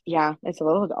 Yeah, it's a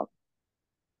little dog.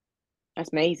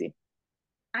 That's Maisie.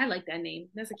 I like that name.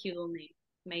 That's a cute little name.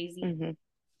 Maisie. Mm-hmm.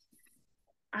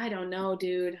 I don't know,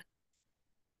 dude.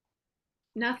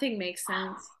 Nothing makes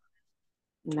sense.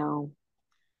 No,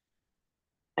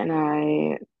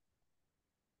 and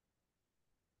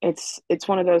it's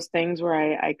one of those things where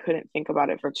I couldn't think about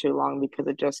it for too long because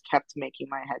it just kept making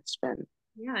my head spin.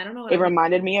 Yeah, I don't know what It I'm gonna.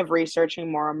 reminded me of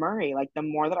researching Maura Murray. Like the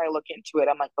more that I look into it,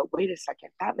 I'm like, but wait a second,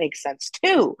 that makes sense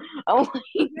too. I'm like,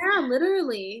 Yeah,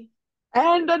 literally.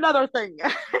 and another thing.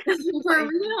 For Like,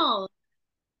 real.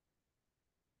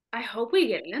 I hope we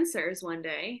get answers one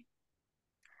day.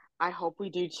 I hope we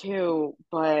do too,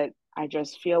 but I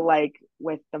just feel like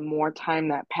with the more time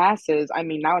that passes, I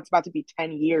mean, now it's about to be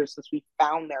 10 years since we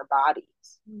found their bodies.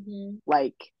 Mm-hmm.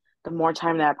 Like, the more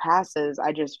time that passes,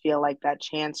 I just feel like that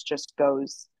chance just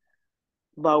goes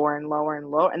lower and lower and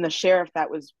lower. And the sheriff that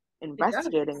was It does.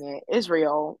 investigating it,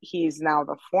 Israel, he's now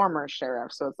the former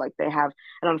sheriff. So it's like they have,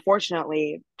 and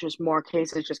unfortunately, just more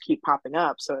cases just keep popping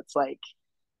up. So it's like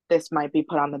this might be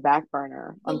put on the back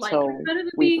burner The until likelihood of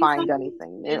it we being find solved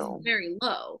anything is new. very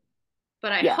low,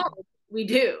 but I Yeah, hope we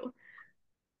do.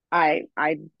 I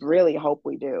really hope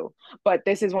we do. But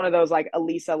this is one of those like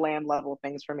Elisa Lamb level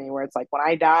things for me where it's like when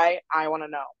I die, I want to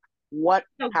know what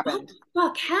So what happened. the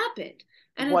fuck happened?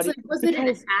 And it's What like, was it an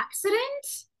because accident?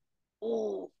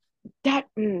 oh that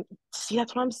See,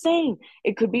 that's what I'm saying.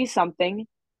 It could be something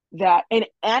that an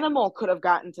animal could have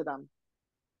gotten to them.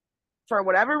 For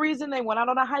whatever reason, they went out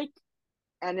on a hike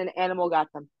and an animal got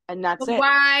them. And that's But it.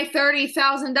 why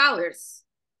 $30,000?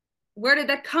 Where did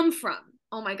that come from?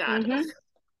 Oh my God. Mm-hmm.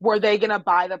 Were they going to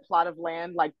buy the plot of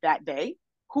land like that day?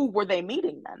 Who were they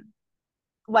meeting then?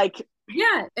 Like,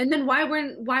 Yeah, and then why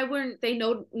weren't they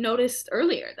noticed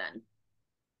earlier then?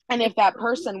 and If if that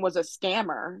person was a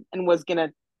scammer and was going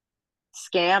to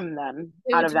scam them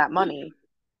they out would of take that money,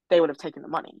 they would have taken the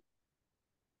money.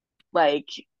 Like,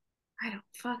 I don't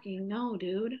fucking know,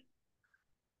 dude.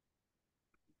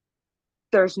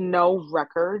 there's no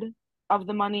record of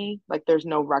the money. Like, there's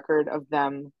no record of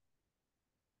them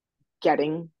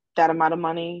getting that amount of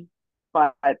money.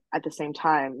 But at the same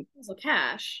time, So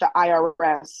cash. the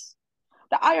IRS,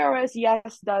 the IRS,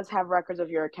 yes, does have records of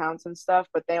your accounts and stuff,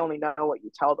 but they only know what you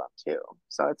tell them too.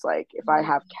 So it's like, if I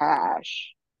have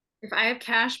cash, If I have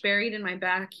cash buried in my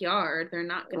backyard, they're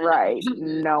not gonna right,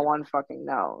 know. no one fucking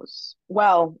knows.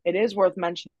 Well, it is worth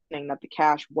mentioning that the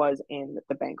cash was in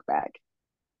the bank bag.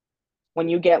 When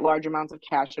you get large amounts of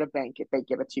cash at a bank, they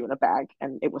give it to you in a bag,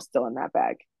 and it was still in that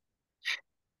bag.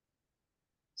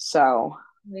 So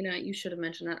Lena, you should have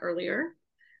mentioned that earlier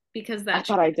because I that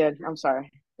thought I did. I'm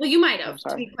sorry. well, you might I'm have, to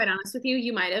sorry. be quite honest with you,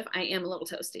 you might have. I am a little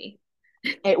toasty.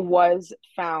 It was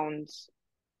found.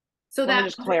 So Let me that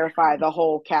just clarify the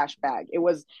whole cash bag. It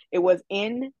was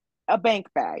in a bank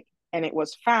bag and it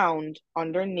was found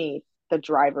underneath the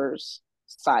driver's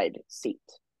side seat.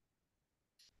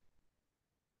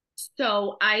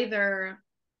 so either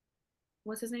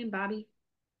what's his name? Bobby.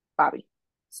 Bobby.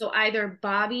 So either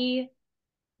Bobby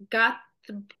got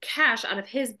the cash out of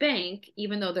his bank,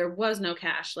 even though there was no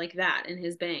cash like that in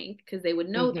his bank, because they would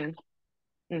know that,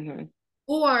 Mm-hmm. Mm-hmm.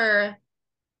 or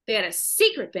they had a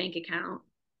secret bank account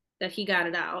that he got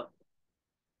it out,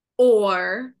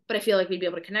 or, but I feel like we'd be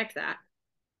able to connect that,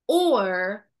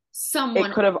 or It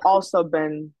someone, could have also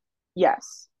been,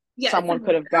 yes, yeah, it's someone could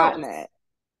someone have gotten else. it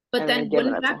But and then then given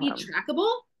wouldn't it to that be him.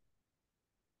 trackable?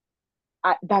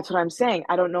 That's what I'm saying.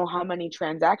 I don't know how many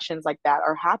transactions like that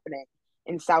are happening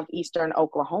in southeastern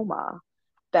Oklahoma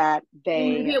that Well,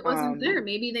 maybe they it wasn't there.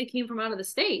 Maybe they came from out of the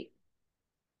state.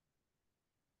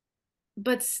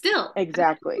 But still, I feel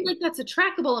exactly like that's a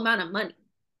trackable amount of money,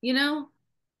 you know?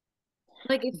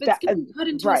 Like if it's that getting put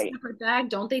into a right. separate bag,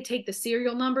 don't they take the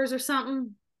serial numbers or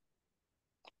something?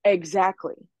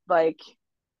 Exactly. Like,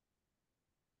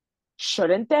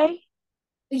 shouldn't they?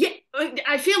 Yeah,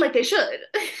 I feel like they should.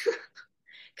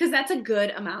 Because that's a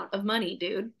good amount of money,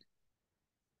 dude.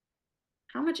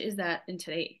 How much is that in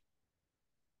today?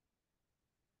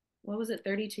 What was it?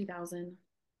 32,000.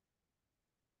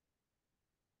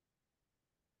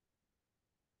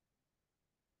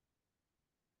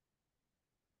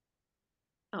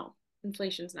 Oh,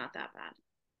 inflation's not that bad.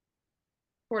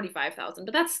 45,000,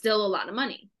 but that's still a lot of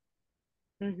money.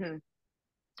 Mm-hmm.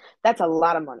 That's a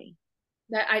lot of money.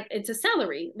 It's a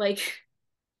salary. Like,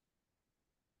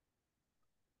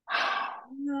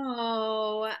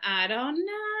 no, I don't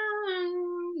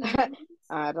know.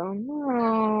 I don't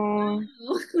know.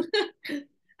 No.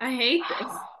 I hate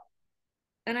this.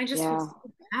 And I just feel Yeah.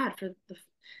 so bad for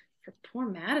poor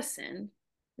Madison,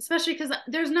 especially because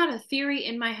there's not a theory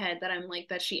in my head that I'm like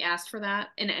that she asked for that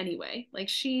in any way. Like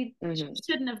she Mm-hmm.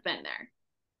 shouldn't have been there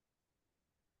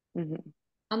Mm-hmm.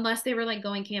 unless they were like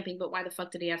going camping. But why the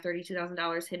fuck did he have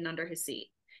 $32,000 hidden under his seat?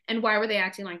 And why were they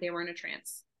acting like they were in a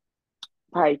trance?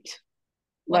 Right.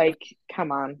 What the? Like,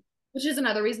 come on. Which is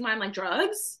another reason why I'm like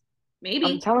drugs, I'm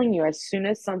maybe. telling you, as soon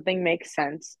as something makes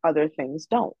sense, other things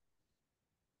don't.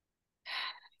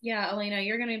 Yeah, Elena,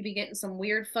 you're gonna be getting some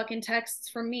weird fucking texts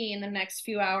from me in the next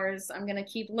few hours. I'm gonna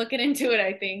keep looking into it,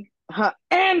 I think. Huh.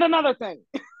 And another thing.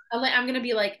 I'm gonna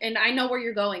be like, and I know where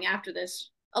you're going after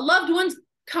this. A loved one's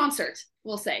concert,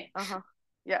 we'll say. Uh-huh.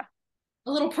 Yeah.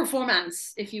 A little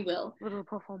performance, if you will. Little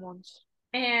performance.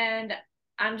 And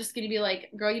I'm just gonna be like,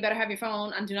 girl, you better have your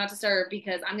phone on do not disturb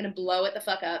because I'm gonna blow it the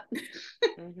fuck up.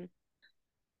 Mm-hmm.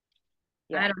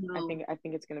 I Yeah. don't I know. think I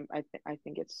think it's gonna I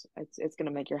think it's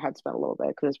gonna make your head spin a little bit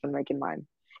because it's been making mine.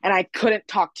 And I couldn't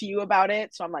talk to you about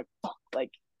it, so I'm like, fuck,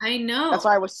 like I that's know.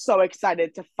 why I was so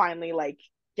excited to finally like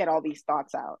get all these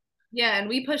thoughts out. Yeah, and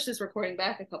we pushed this recording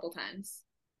back a couple times.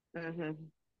 Mm-hmm.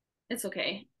 It's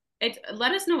okay.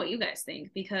 Let us know what you guys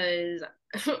think because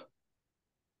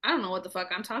I don't know what the fuck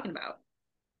I'm talking about.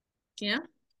 Yeah?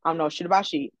 I don't know, shit about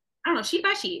sheet. I don't know. Sheet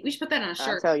by sheet. We should put that on a I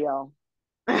shirt. tell y'all.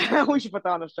 We should put that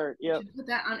on a shirt. We Yep. should put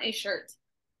that on a shirt.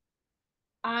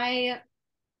 I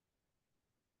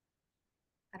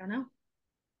I don't know.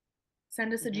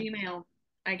 Send us a Mm-hmm. Gmail,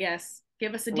 I guess.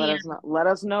 Give us a Let DM. us know. Let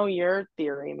us know your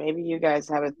theory. Maybe you guys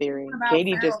have a theory. About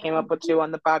Katie just feral came up with two people.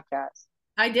 on the podcast.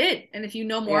 I did. And if you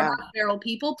know more Yeah. about feral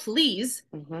people, please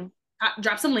Mm-hmm.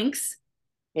 drop some links.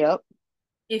 Yep.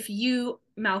 If you,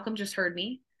 Malcolm just heard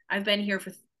me. I've been here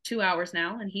for 2 hours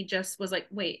now, and he just was like,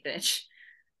 "Wait, bitch."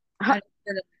 I just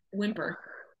heard a whimper.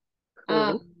 Cool.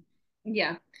 Um,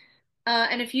 yeah.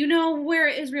 And if you know where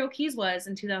Israel Keys was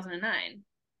in 2009,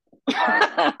 if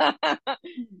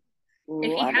he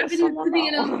Let us happens someone to be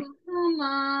in know.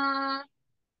 Oklahoma,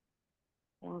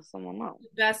 Let us someone know.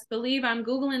 best believe I'm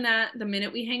Googling that the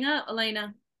minute we hang up,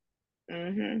 Elena.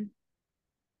 Mm-hmm.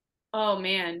 Oh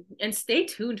man. And stay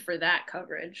tuned for that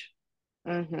coverage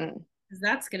Mm-hmm. because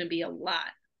that's going to be a lot.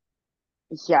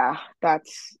 Yeah,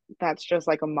 that's just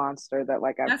like a monster that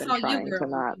like I've That's been all you, trying to girl.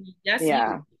 not. Yes,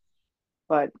 Yeah, you.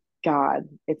 but God,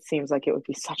 it seems like it would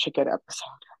be such a good episode.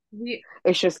 We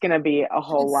It's just gonna be a good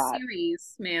whole lot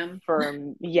series, ma'am. for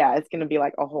yeah, it's gonna be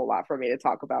like a whole lot for me to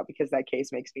talk about because that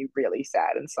case makes me really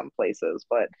sad in some places.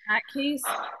 But That case,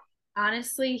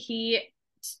 honestly,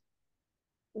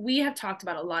 we have talked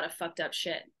about a lot of fucked up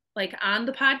shit, like on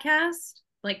the podcast,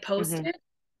 like hmm posted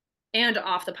and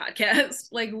off the podcast.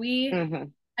 Like hmm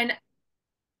and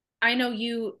I know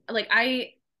you, like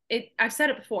I've said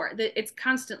it before that it's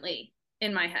constantly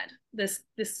in my head, this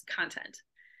content.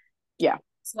 yeah,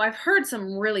 So I've heard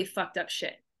some really fucked up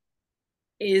shit.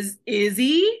 Is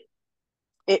he?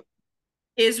 it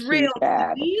Israel he's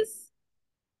bad. Keys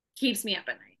keeps me up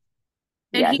at night.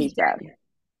 And Yeah, he's he's dead. bad.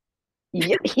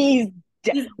 Yeah, he's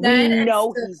dead. He's We dead and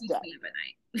know still he's keeps dead. me up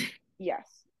at night. Yes.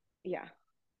 Yeah.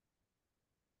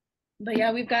 But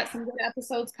yeah, we've got some good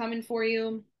episodes coming for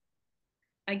you.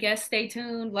 I guess stay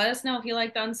tuned. Let us know if you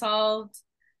like the unsolved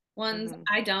ones. hmm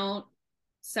I don't.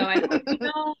 So I hope you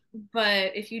don't.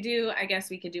 But if you do, I guess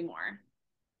we could do more.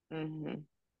 hmm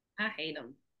I hate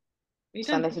them. We've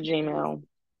done Send too us a many of these. Gmail.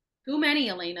 Too many,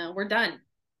 Elena. We're done.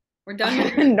 We're done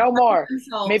with the No more.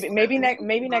 unsolved Maybe for maybe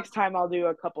real. next time I'll do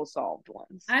a couple solved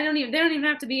ones. I don't even they don't even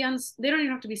have to be they don't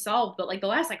even have to be solved, but like the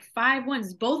last like 5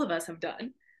 ones both of us have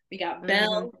done. We got hmm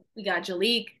Belle, we got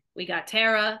Jalik, we got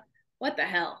Tara. What the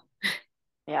hell?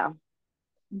 Yeah,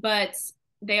 But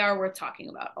they are worth talking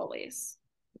about always.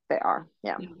 they are.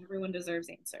 Yeah. You know, everyone deserves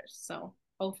answers. So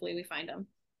hopefully we find them.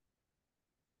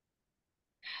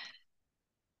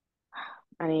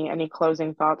 Any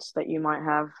closing thoughts that you might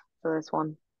have for this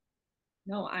one?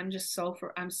 No, I'm so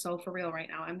for real right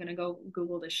now. I'm gonna go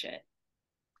Google this shit.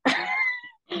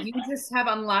 You just have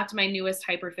unlocked my newest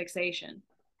hyperfixation.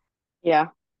 Yeah.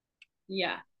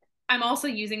 Yeah. I'm also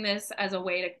using this as a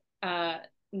way to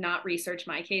not research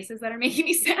my cases that are making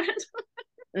me sad.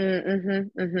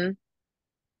 Mm-hmm.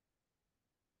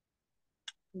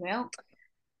 Well,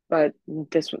 But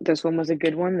this one was a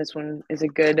good one. This one is a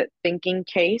good thinking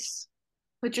case.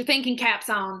 put your thinking caps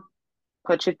on.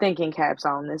 Put your thinking caps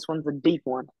on. This one's a deep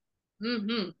one.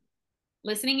 Mm-hmm.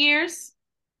 Listening ears.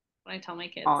 What I tell my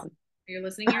kids. On. Are your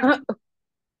listening ears on? I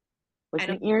Listening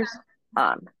don't need ears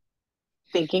on.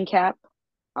 Thinking cap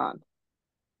on.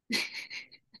 them.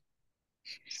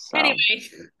 So, Anyway.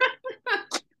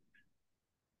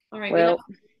 All right, we love well,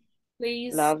 you.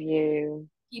 Please love you.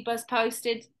 keep us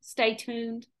posted. Stay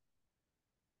tuned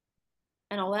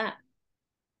and all that.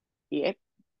 Yeah.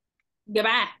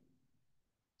 Goodbye.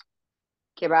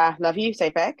 Okay, bye. Love you. Say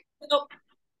back. Oh,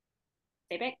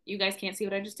 stay back. You guys can't see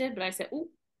what I just did, but I said, ooh.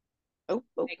 Oh,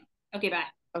 oh. Okay, bye.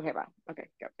 Okay, bye. Okay,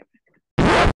 go.